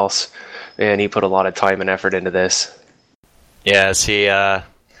something else. Man, he put a lot of time and effort into this. Yeah, see, now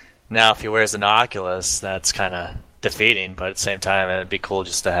if he wears an Oculus, that's kind of defeating, but at the same time, it'd be cool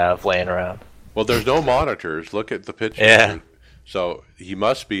just to have laying around. Well, there's no monitors. Look at the picture. Yeah. So he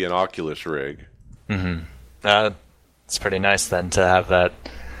must be an Oculus rig. Mm-hmm. It's pretty nice then to have that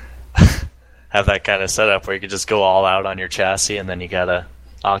have that kind of setup where you could just go all out on your chassis and then you got a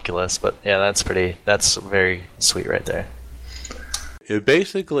Oculus. But yeah, that's very sweet right there. It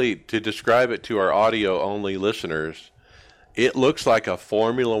basically, to describe it to our audio-only listeners, it looks like a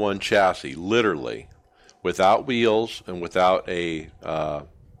Formula One chassis, literally, without wheels and without a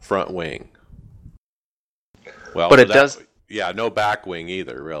front wing. Well, but it does. Yeah, no back wing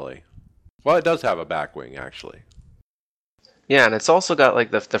either, really. Well, it does have a back wing, actually. Yeah, and it's also got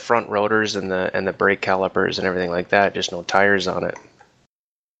like the front rotors and the brake calipers and everything like that. Just no tires on it.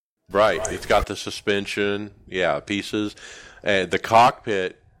 Right. It's got the suspension, pieces, and the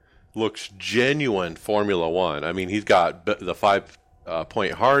cockpit looks genuine Formula One. I mean, he's got the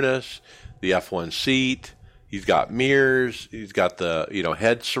 5-point harness, the F1 seat. He's got mirrors. He's got the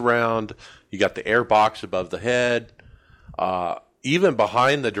head surround. You got the air box above the head. Even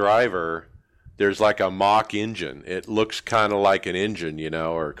behind the driver, there's like a mock engine. It looks kind of like an engine,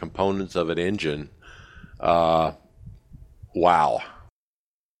 or components of an engine. Wow.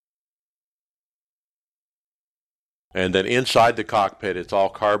 And then inside the cockpit, it's all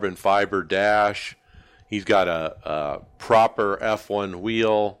carbon fiber dash. He's got a proper F1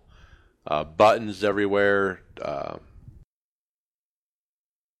 wheel, buttons everywhere,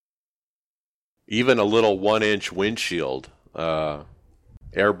 even a little 1-inch windshield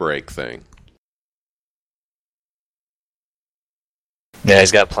air brake thing. Yeah,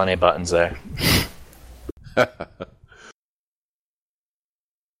 he's got plenty of buttons there.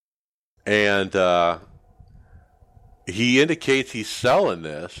 And he indicates he's selling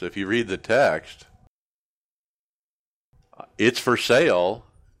this. If you read the text, it's for sale.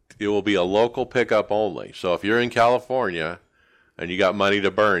 It will be a local pickup only. So if you're in California and you got money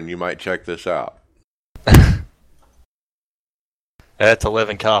to burn, you might check this out. To live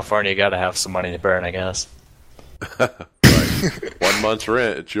in California, you got to have some money to burn, I guess. Right. 1 month's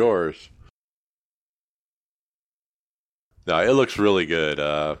rent, it's yours. No, it looks really good.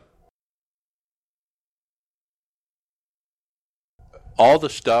 All the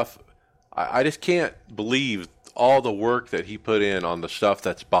stuff, I just can't believe all the work that he put in on the stuff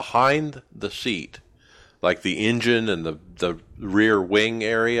that's behind the seat, like the engine and the rear wing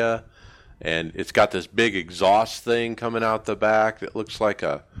area, and it's got this big exhaust thing coming out the back that looks like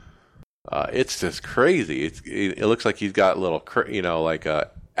a it's just crazy. It looks like he's got little, like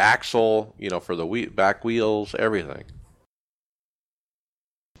a axle, for the back wheels, everything.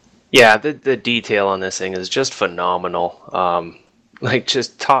 Yeah, the detail on this thing is just phenomenal. Like,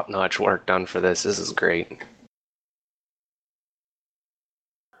 just top-notch work done for this. This is great.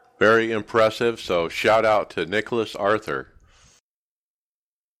 Very impressive. So shout out to Nicholas Arthur.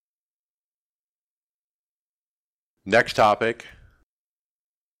 Next topic.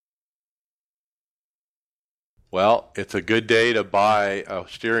 Well, it's a good day to buy a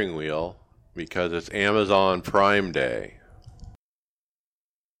steering wheel because it's Amazon Prime Day.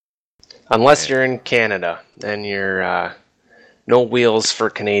 Unless you're in Canada, then you're no wheels for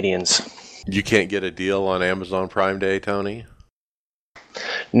Canadians. You can't get a deal on Amazon Prime Day, Tony?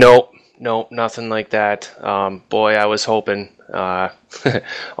 Nope, nothing like that. Boy, I was hoping.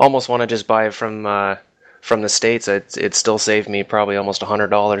 Almost want to just buy it from the States. It still saved me probably almost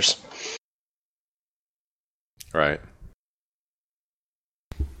 $100. Right.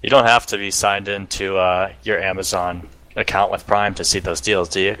 You don't have to be signed into your Amazon account with Prime to see those deals,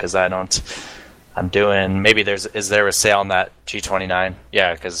 do you? Because I don't. I'm doing. Maybe is there a sale on that G29?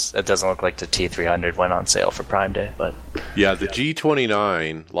 Yeah, because it doesn't look like the T300 went on sale for Prime Day, but yeah, the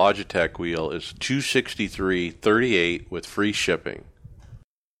G29 Logitech wheel is $263.38 with free shipping.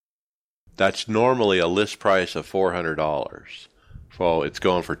 That's normally a list price of $400. So it's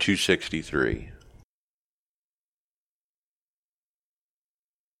going for $263.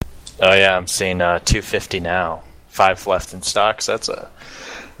 Oh yeah, I'm seeing $250 now. 5 left in stock, so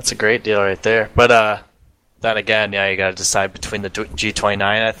that's a great deal right there. But then again, yeah, you got to decide between the G29,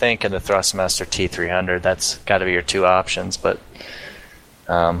 I think, and the Thrustmaster T300. That's got to be your two options. But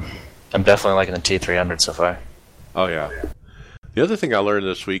I'm definitely liking the T300 so far. Oh yeah. The other thing I learned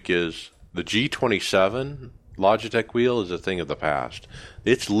this week is the G27 Logitech wheel is a thing of the past.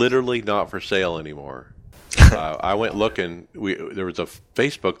 It's literally not for sale anymore. I went looking. There was a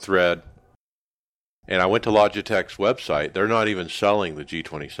Facebook thread, and I went to Logitech's website. They're not even selling the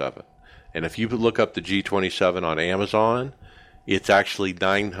G27. And if you look up the G27 on Amazon, it's actually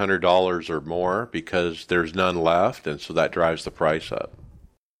 $900 or more because there's none left, and so that drives the price up.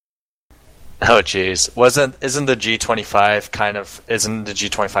 Oh jeez, isn't the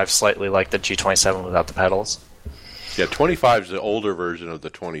G25 slightly like the G27 without the pedals? Yeah, 25 is the older version of the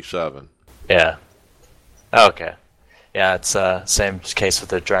 27. Yeah. Okay. Yeah, it's same case with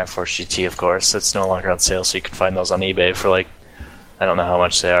the Dreamforce GT, of course. It's no longer on sale, so you can find those on eBay for I don't know how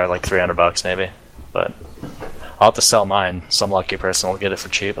much they are, like $300 maybe. But I'll have to sell mine. Some lucky person will get it for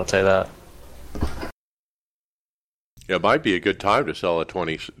cheap, I'll tell you that. Yeah, it might be a good time to sell a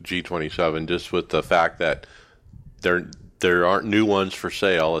G27 just with the fact that there aren't new ones for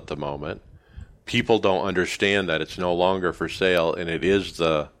sale at the moment. People don't understand that it's no longer for sale, and it is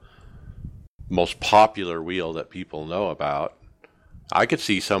the most popular wheel that people know about. I could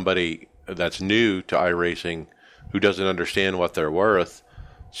see somebody that's new to iRacing who doesn't understand what they're worth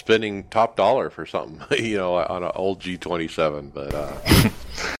spending top dollar for something, on an old G27, but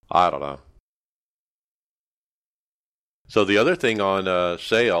I don't know. So the other thing on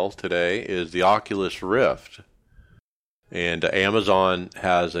sale today is the Oculus Rift, and Amazon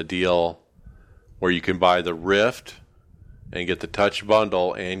has a deal where you can buy the Rift and get the Touch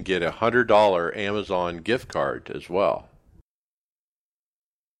bundle and get a $100 Amazon gift card as well.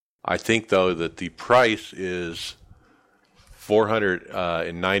 I think, though, that the price is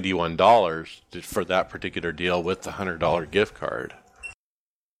 $491 for that particular deal with the $100 gift card.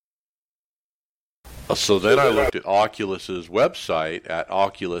 So then I looked at Oculus's website at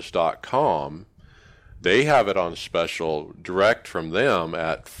oculus.com. They have it on special direct from them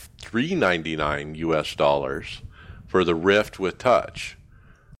at $399 US for the Rift with Touch.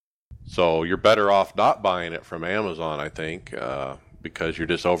 So you're better off not buying it from Amazon, I think. because you're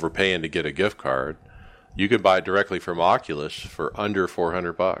just overpaying to get a gift card. You could buy directly from Oculus for under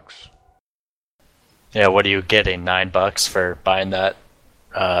 $400. Yeah, what are you getting? $9 for buying that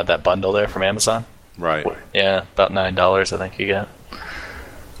bundle there from Amazon? Right. Yeah, about $9 I think you get.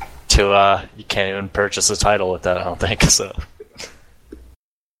 You can't even purchase a title with that, I don't think so.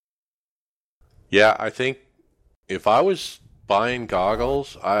 Yeah, I think if I was buying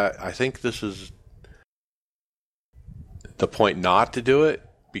goggles, I think this is the point not to do it,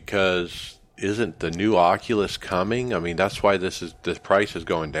 because isn't the new Oculus coming? I mean, that's why the price is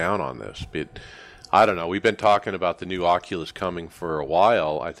going down on this. But I don't know. We've been talking about the new Oculus coming for a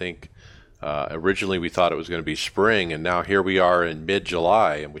while. I think originally we thought it was going to be spring, and now here we are in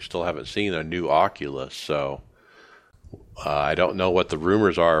mid-July, and we still haven't seen a new Oculus. So I don't know what the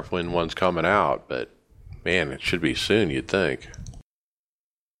rumors are of when one's coming out, but man, it should be soon, you'd think.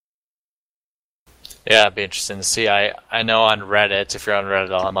 Yeah, it'd be interesting to see. I know on Reddit, if you're on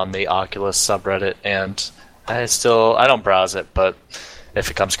Reddit, I'm on the Oculus subreddit, and I don't browse it, but if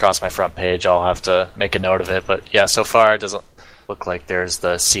it comes across my front page, I'll have to make a note of it. But yeah, so far it doesn't look like there's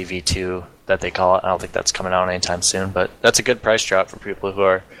the CV2 that they call it. I don't think that's coming out anytime soon, but that's a good price drop for people who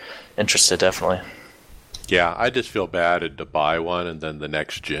are interested, definitely. Yeah, I just feel bad to buy one and then the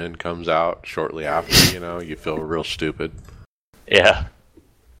next gen comes out shortly after, you feel real stupid. Yeah.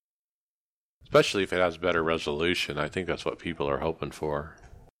 Especially if it has better resolution. I think that's what people are hoping for.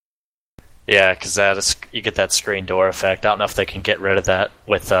 Yeah, because you get that screen door effect. I don't know if they can get rid of that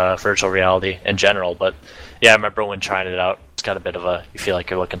with virtual reality in general, but yeah, I remember when trying it out, it's got a bit of you feel like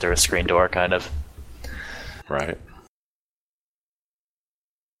you're looking through a screen door, kind of. Right.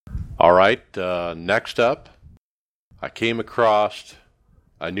 All right, next up, I came across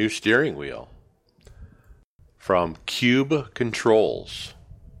a new steering wheel from Cube Controls.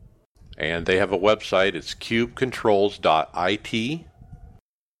 And they have a website. It's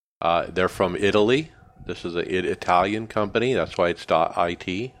cubecontrols.it. They're from Italy. This is an Italian company. That's why it's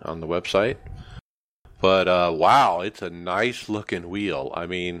 .it on the website. But wow, it's a nice looking wheel. I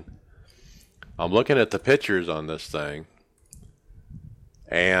mean, I'm looking at the pictures on this thing,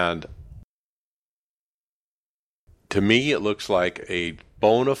 and to me, it looks like a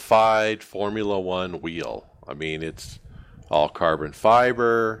bona fide Formula One wheel. I mean, it's all carbon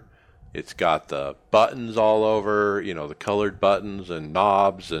fiber. It's got the buttons all over, the colored buttons and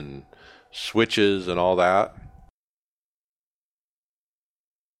knobs and switches and all that.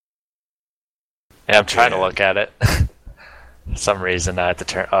 Yeah, I'm trying to look at it. For some reason, I have to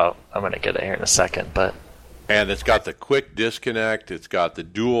turn... Oh, I'm going to get it here in a second, but... And it's got the quick disconnect. It's got the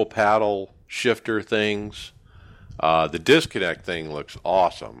dual paddle shifter things. The disconnect thing looks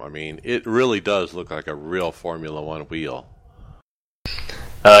awesome. I mean, it really does look like a real Formula One wheel.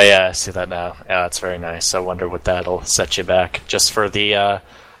 Oh yeah, I see that now. Yeah, that's very nice. I wonder what that'll set you back. Just for the, you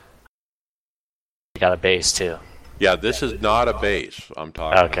got a base too. Yeah, this is not a base I'm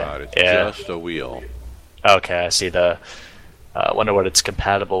talking about. It's just a wheel. Okay, I see the. Wonder what it's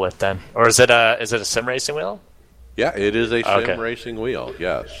compatible with then, or is it a sim racing wheel? Yeah, it is a sim racing wheel.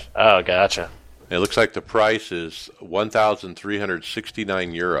 Yes. Oh, gotcha. It looks like the price is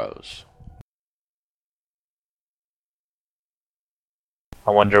 €1,369. I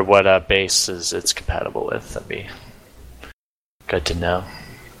wonder what bases it's compatible with. That'd be good to know.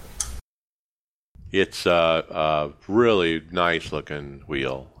 It's a really nice looking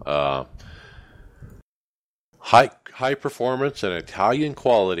wheel. High performance and Italian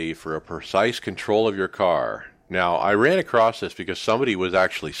quality for a precise control of your car. Now, I ran across this because somebody was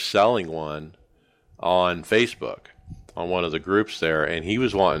actually selling one on Facebook, on one of the groups there, and he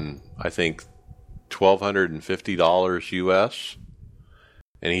was wanting, I think, $1,250 US.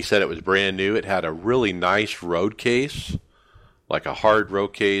 And he said it was brand new. It had a really nice road case, like a hard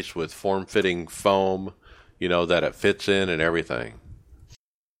road case with form-fitting foam, that it fits in and everything.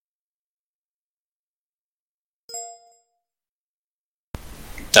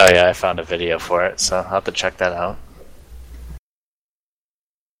 Oh yeah, I found a video for it, so I'll have to check that out.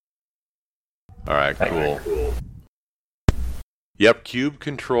 All right, cool. Yep,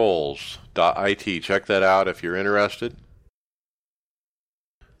 cubecontrols.it. Check that out if you're interested.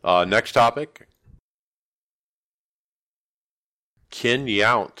 Next topic. Ken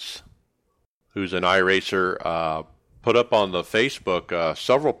Younts, who's an iRacer, put up on the Facebook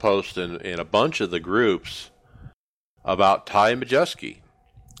several posts in a bunch of the groups about Ty Majeski.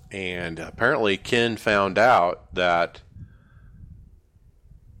 And apparently Ken found out that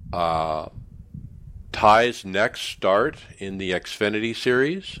Ty's next start in the Xfinity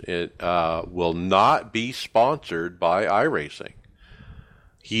Series, it will not be sponsored by iRacing.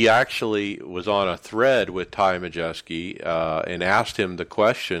 he actually was on a thread with Ty Majeski and asked him the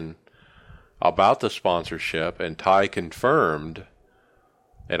question about the sponsorship, and Ty confirmed,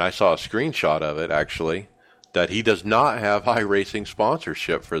 and I saw a screenshot of it actually, that he does not have iRacing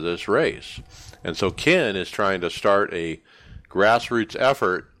sponsorship for this race. And so Ken is trying to start a grassroots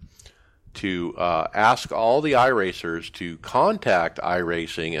effort to ask all the iRacers to contact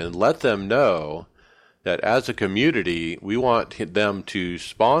iRacing and let them know that as a community, we want them to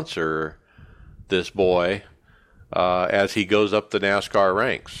sponsor this boy as he goes up the NASCAR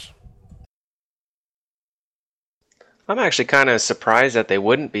ranks. I'm actually kind of surprised that they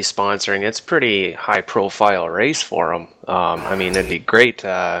wouldn't be sponsoring. It's pretty high-profile race for them. I mean, it'd be great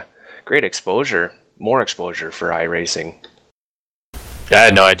exposure, more exposure for iRacing. Yeah, I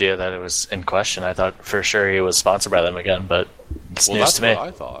had no idea that it was in question. I thought for sure he was sponsored by them again, but it's news to me. That's what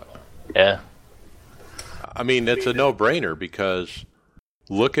I thought. Yeah. I mean, it's a no-brainer because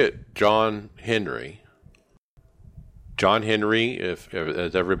look at John Henry. John Henry, if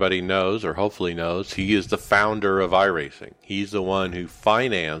as everybody knows or hopefully knows, he is the founder of iRacing. He's the one who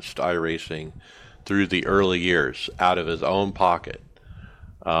financed iRacing through the early years out of his own pocket.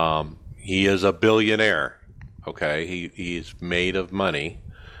 He is a billionaire. Okay, he's made of money.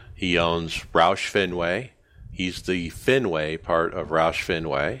 He owns Roush Fenway. He's the Fenway part of Roush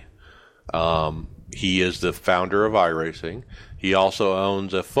Fenway. He is the founder of iRacing. He also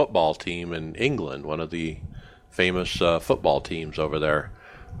owns a football team in England, one of the famous football teams over there.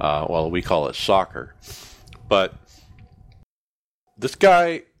 Well, we call it soccer. But this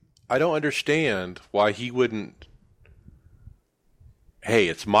guy, I don't understand why he wouldn't. Hey,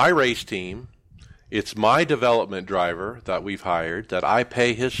 it's my race team. It's my development driver that we've hired, that I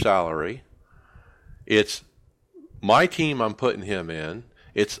pay his salary. It's my team I'm putting him in.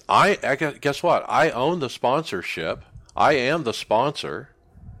 Guess what? I own the sponsorship. I am the sponsor.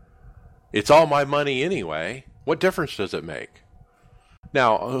 It's all my money anyway. What difference does it make?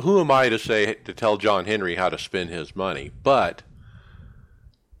 Now, who am I to tell John Henry how to spend his money? But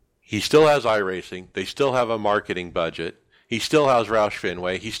he still has iRacing. They still have a marketing budget. He still has Roush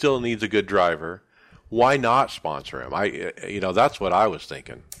Fenway. He still needs a good driver. Why not sponsor him? That's what I was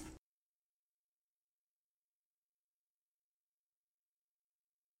thinking.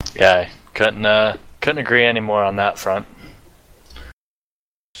 Yeah, I couldn't agree anymore on that front.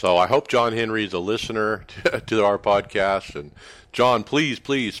 So I hope John Henry is a listener to our podcast. And John,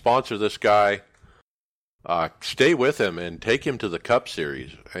 please sponsor this guy. Stay with him and take him to the Cup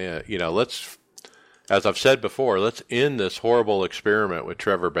Series. Let's, as I've said before, let's end this horrible experiment with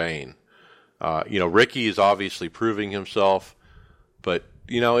Trevor Bayne. Ricky is obviously proving himself, but,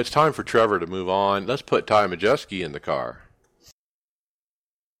 it's time for Trevor to move on. Let's put Ty Majeski in the car.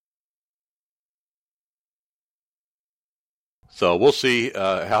 So we'll see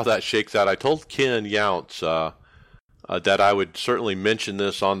how that shakes out. I told Ken Younts that I would certainly mention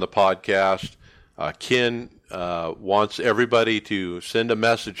this on the podcast. Ken wants everybody to send a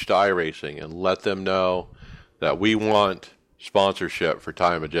message to iRacing and let them know that we want sponsorship for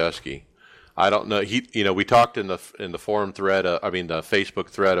Ty Majeski. I don't know. We talked in the forum thread. The Facebook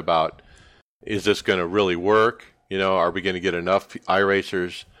thread about, is this going to really work? Are we going to get enough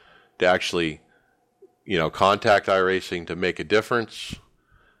iRacers to actually, contact iRacing to make a difference?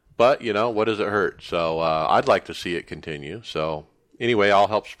 But what does it hurt? So I'd like to see it continue. So anyway, I'll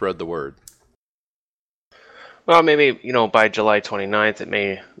help spread the word. Well, maybe by July 29th, it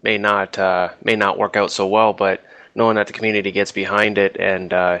may not work out so well, but knowing that the community gets behind it,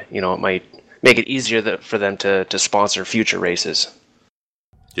 and it might make it easier for them to sponsor future races.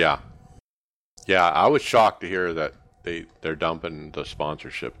 Yeah, I was shocked to hear that they're dumping the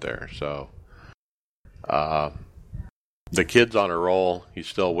sponsorship there. So the kid's on a roll. He's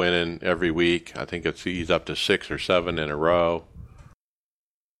still winning every week. I think he's up to 6 or 7 in a row.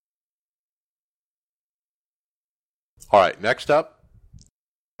 All right, next up,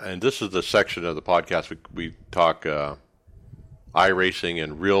 and this is the section of the podcast we talk iRacing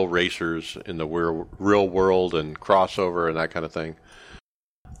and real racers in the real world and crossover and that kind of thing.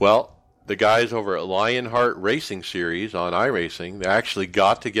 Well, the guys over at Lionheart Racing Series on iRacing, they actually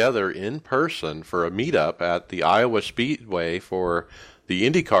got together in person for a meetup at the Iowa Speedway for the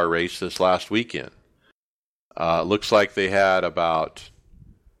IndyCar race this last weekend. Looks like they had about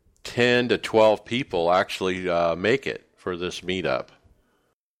 10 to 12 people actually make it for this meetup.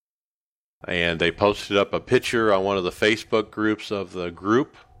 And they posted up a picture on one of the Facebook groups of the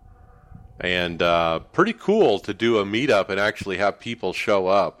group. And pretty cool to do a meetup and actually have people show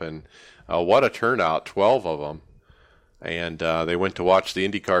up. And what a turnout, 12 of them. And they went to watch the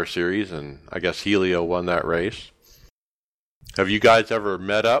IndyCar series, and I guess Helio won that race. Have you guys ever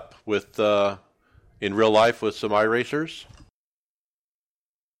met up with in real life with some iRacers?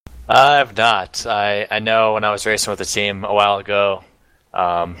 I have not. I know when I was racing with the team a while ago,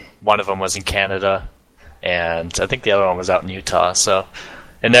 one of them was in Canada, and I think the other one was out in Utah. So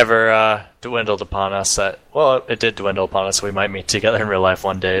it never dwindled upon us it did dwindle upon us. We might meet together in real life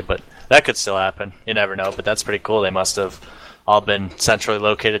one day, but that could still happen. You never know, but that's pretty cool. They must have all been centrally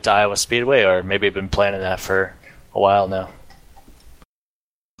located to Iowa Speedway, or maybe been planning that for a while now.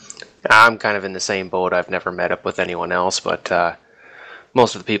 I'm kind of in the same boat. I've never met up with anyone else, but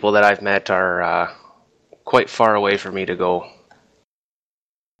most of the people that I've met are quite far away for me to go.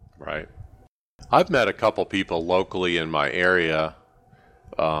 Right. I've met a couple people locally in my area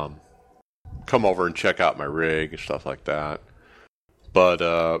come over and check out my rig and stuff like that. But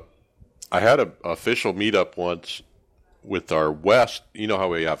I had an official meetup once with our West. You know how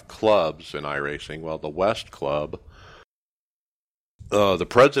we have clubs in iRacing? Well, the West Club, the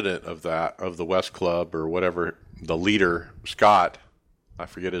president of the West Club, or whatever, the leader, Scott, I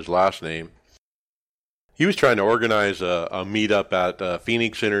forget his last name, he was trying to organize a meetup at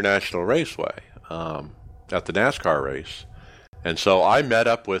Phoenix International Raceway at the NASCAR race. And so I met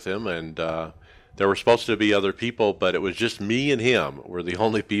up with him, and there were supposed to be other people, but it was just me and him were the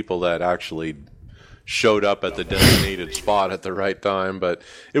only people that actually showed up at the designated spot at the right time. But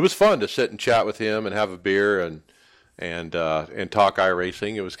it was fun to sit and chat with him and have a beer and talk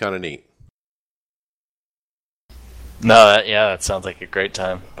iRacing. It was kind of neat. No, that sounds like a great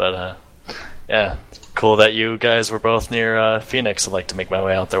time. But yeah, cool that you guys were both near Phoenix. I'd like to make my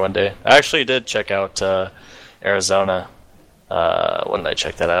way out there one day. I actually did check out Arizona. When did I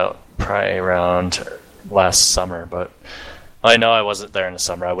check that out? Probably around last summer, but I know I wasn't there in the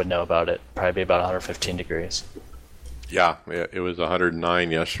summer. I would know about it. Probably be about 115 degrees. Yeah, it was 109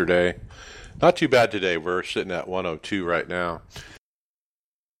 yesterday. Not too bad today. We're sitting at 102 right now.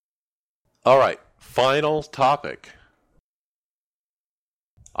 All right, final topic.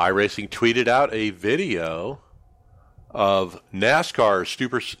 iRacing tweeted out a video of NASCAR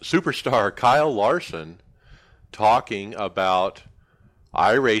superstar Kyle Larson talking about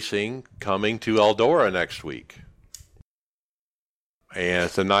iRacing coming to Eldora next week. And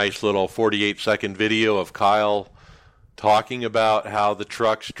it's a nice little 48-second video of Kyle talking about how the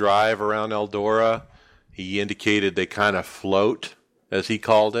trucks drive around Eldora. He indicated they kind of float, as he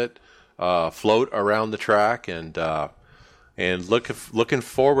called it, float around the track, and looking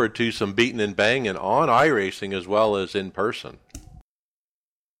forward to some beating and banging on iRacing as well as in person.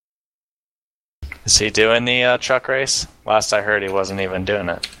 Is he doing the truck race? Last I heard, he wasn't even doing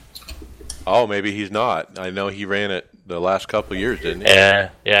it. Oh, maybe he's not. I know he ran it the last couple of years, didn't he?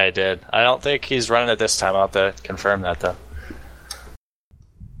 Yeah, he did. I don't think he's running it this time. I'll have to confirm that, though.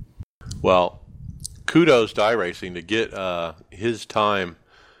 Well, kudos to iRacing to get his time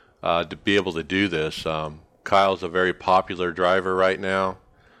to be able to do this. Kyle's a very popular driver right now,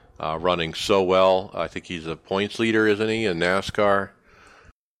 running so well. I think he's a points leader, isn't he, in NASCAR?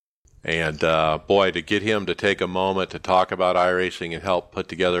 And boy, to get him to take a moment to talk about iRacing and help put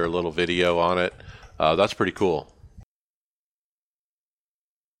together a little video on it, that's pretty cool.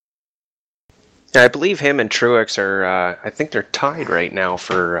 Yeah, I believe him and Truex are. I think they're tied right now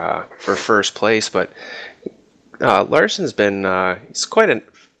for first place. But Larson's been. He's quite an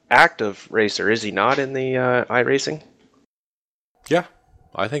active racer, is he not, in the iRacing? Yeah,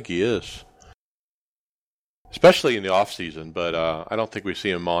 I think he is. Especially in the off season, but I don't think we see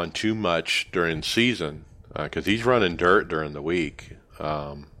him on too much during season because he's running dirt during the week.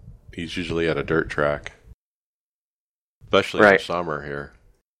 He's usually at a dirt track, especially in the summer here.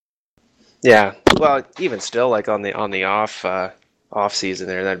 Yeah, well, even still, like on the off season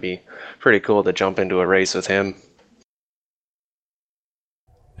there, that'd be pretty cool to jump into a race with him.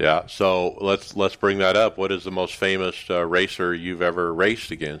 Yeah, so let's bring that up. What is the most famous racer you've ever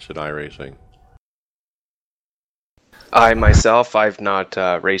raced against in iRacing? I've not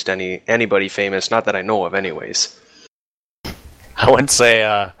raced anybody famous, not that I know of, anyways. I wouldn't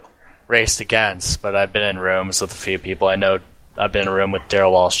say raced against, but I've been in rooms with a few people. I know I've been in a room with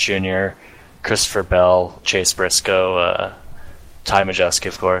Darrell Walsh Jr., Christopher Bell, Chase Briscoe, Ty Majeski,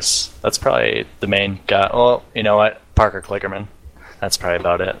 of course. That's probably the main guy. Well, you know what? Parker Klickerman. That's probably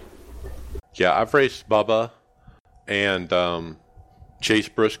about it. Yeah, I've raced Bubba and Chase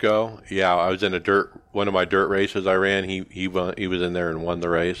Briscoe. Yeah, I was in one of my dirt races I ran. He was in there and won the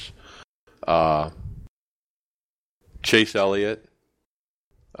race. Chase Elliott,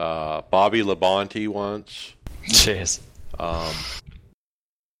 Bobby Labonte once. Jeez.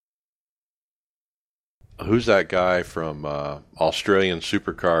 Who's that guy from Australian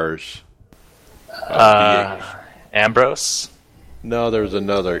Supercars? Ambrose? No, there was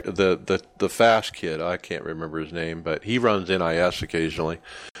another, the fast kid. I can't remember his name, but he runs NIS occasionally.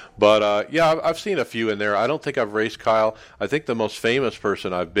 But yeah, I've seen a few in there. I don't think I've raced Kyle. I think the most famous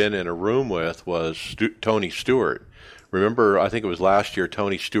person I've been in a room with was Tony Stewart. Remember, I think it was last year,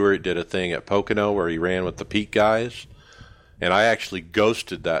 Tony Stewart did a thing at Pocono where he ran with the Peak guys, and I actually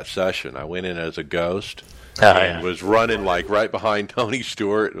ghosted that session. I went in as a ghost and was running like right behind Tony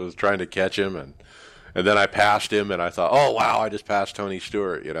Stewart and was trying to catch him, and then I passed him, and I thought, oh, wow, I just passed Tony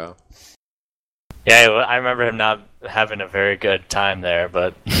Stewart, you know? Yeah, I remember him not having a very good time there,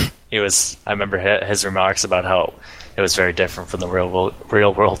 but I remember his remarks about how it was very different from the real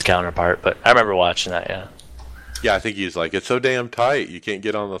world counterpart, but I remember watching that, yeah. Yeah, I think he's like, it's so damn tight, you can't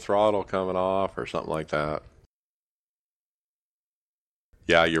get on the throttle coming off or something like that.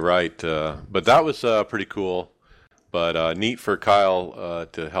 Yeah, you're right. But that was pretty cool. But neat for Kyle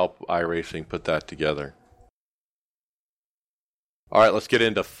to help iRacing put that together. All right, let's get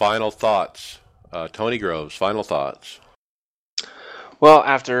into final thoughts. Tony Groves, final thoughts. Well,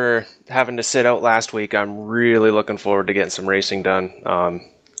 after having to sit out last week, I'm really looking forward to getting some racing done.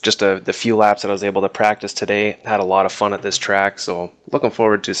 Just the few laps that I was able to practice today, had a lot of fun at this track, so looking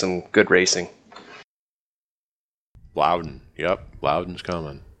forward to some good racing. Loudon, yep, Loudon's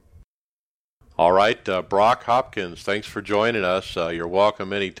coming. All right, Brock Hopkins, thanks for joining us. You're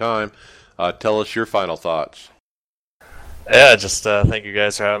welcome anytime. Tell us your final thoughts. Yeah, just thank you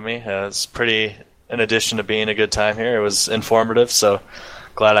guys for having me. It's pretty, in addition to being a good time here, it was informative, so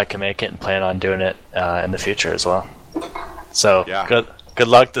glad I can make it and plan on doing it in the future as well. So, yeah. Good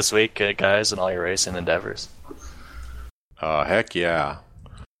luck this week, guys, and all your racing endeavors. Heck yeah.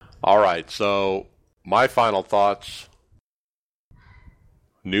 All right, so my final thoughts.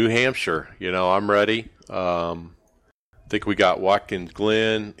 New Hampshire, I'm ready. I think we got Watkins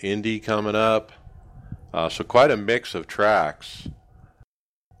Glen, Indy coming up. So quite a mix of tracks.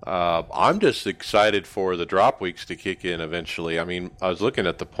 I'm just excited for the drop weeks to kick in eventually. I mean, I was looking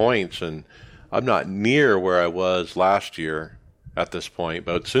at the points, and I'm not near where I was last year at this point.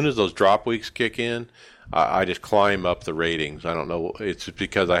 But as soon as those drop weeks kick in, I just climb up the ratings. I don't know. It's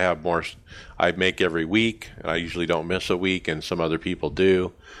because I have more. I make every week, and I usually don't miss a week, and some other people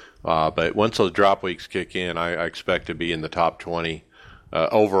do. But once those drop weeks kick in, I expect to be in the top 20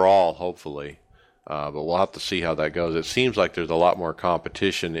 overall, hopefully. But we'll have to see how that goes. It seems like there's a lot more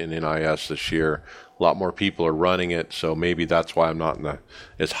competition in NIS this year. A lot more people are running it, so maybe that's why I'm not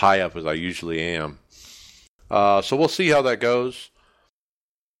as high up as I usually am. So we'll see how that goes.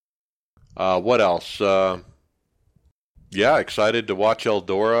 What else? Yeah, excited to watch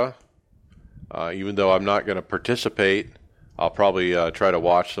Eldora. Even though I'm not going to participate, I'll probably try to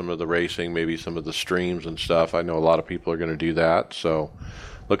watch some of the racing, maybe some of the streams and stuff. I know a lot of people are going to do that, so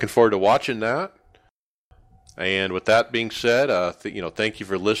looking forward to watching that. And with that being said, thank you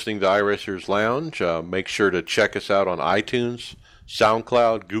for listening to iRacers Lounge. Make sure to check us out on iTunes,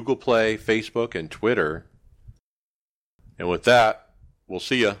 SoundCloud, Google Play, Facebook, and Twitter. And with that, we'll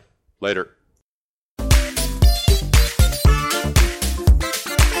see you later.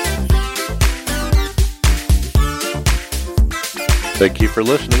 Thank you for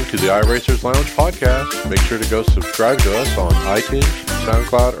listening to the iRacers Lounge podcast. Make sure to go subscribe to us on iTunes,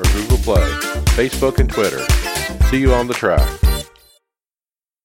 SoundCloud, or Google Play, Facebook, and Twitter. See you on the track.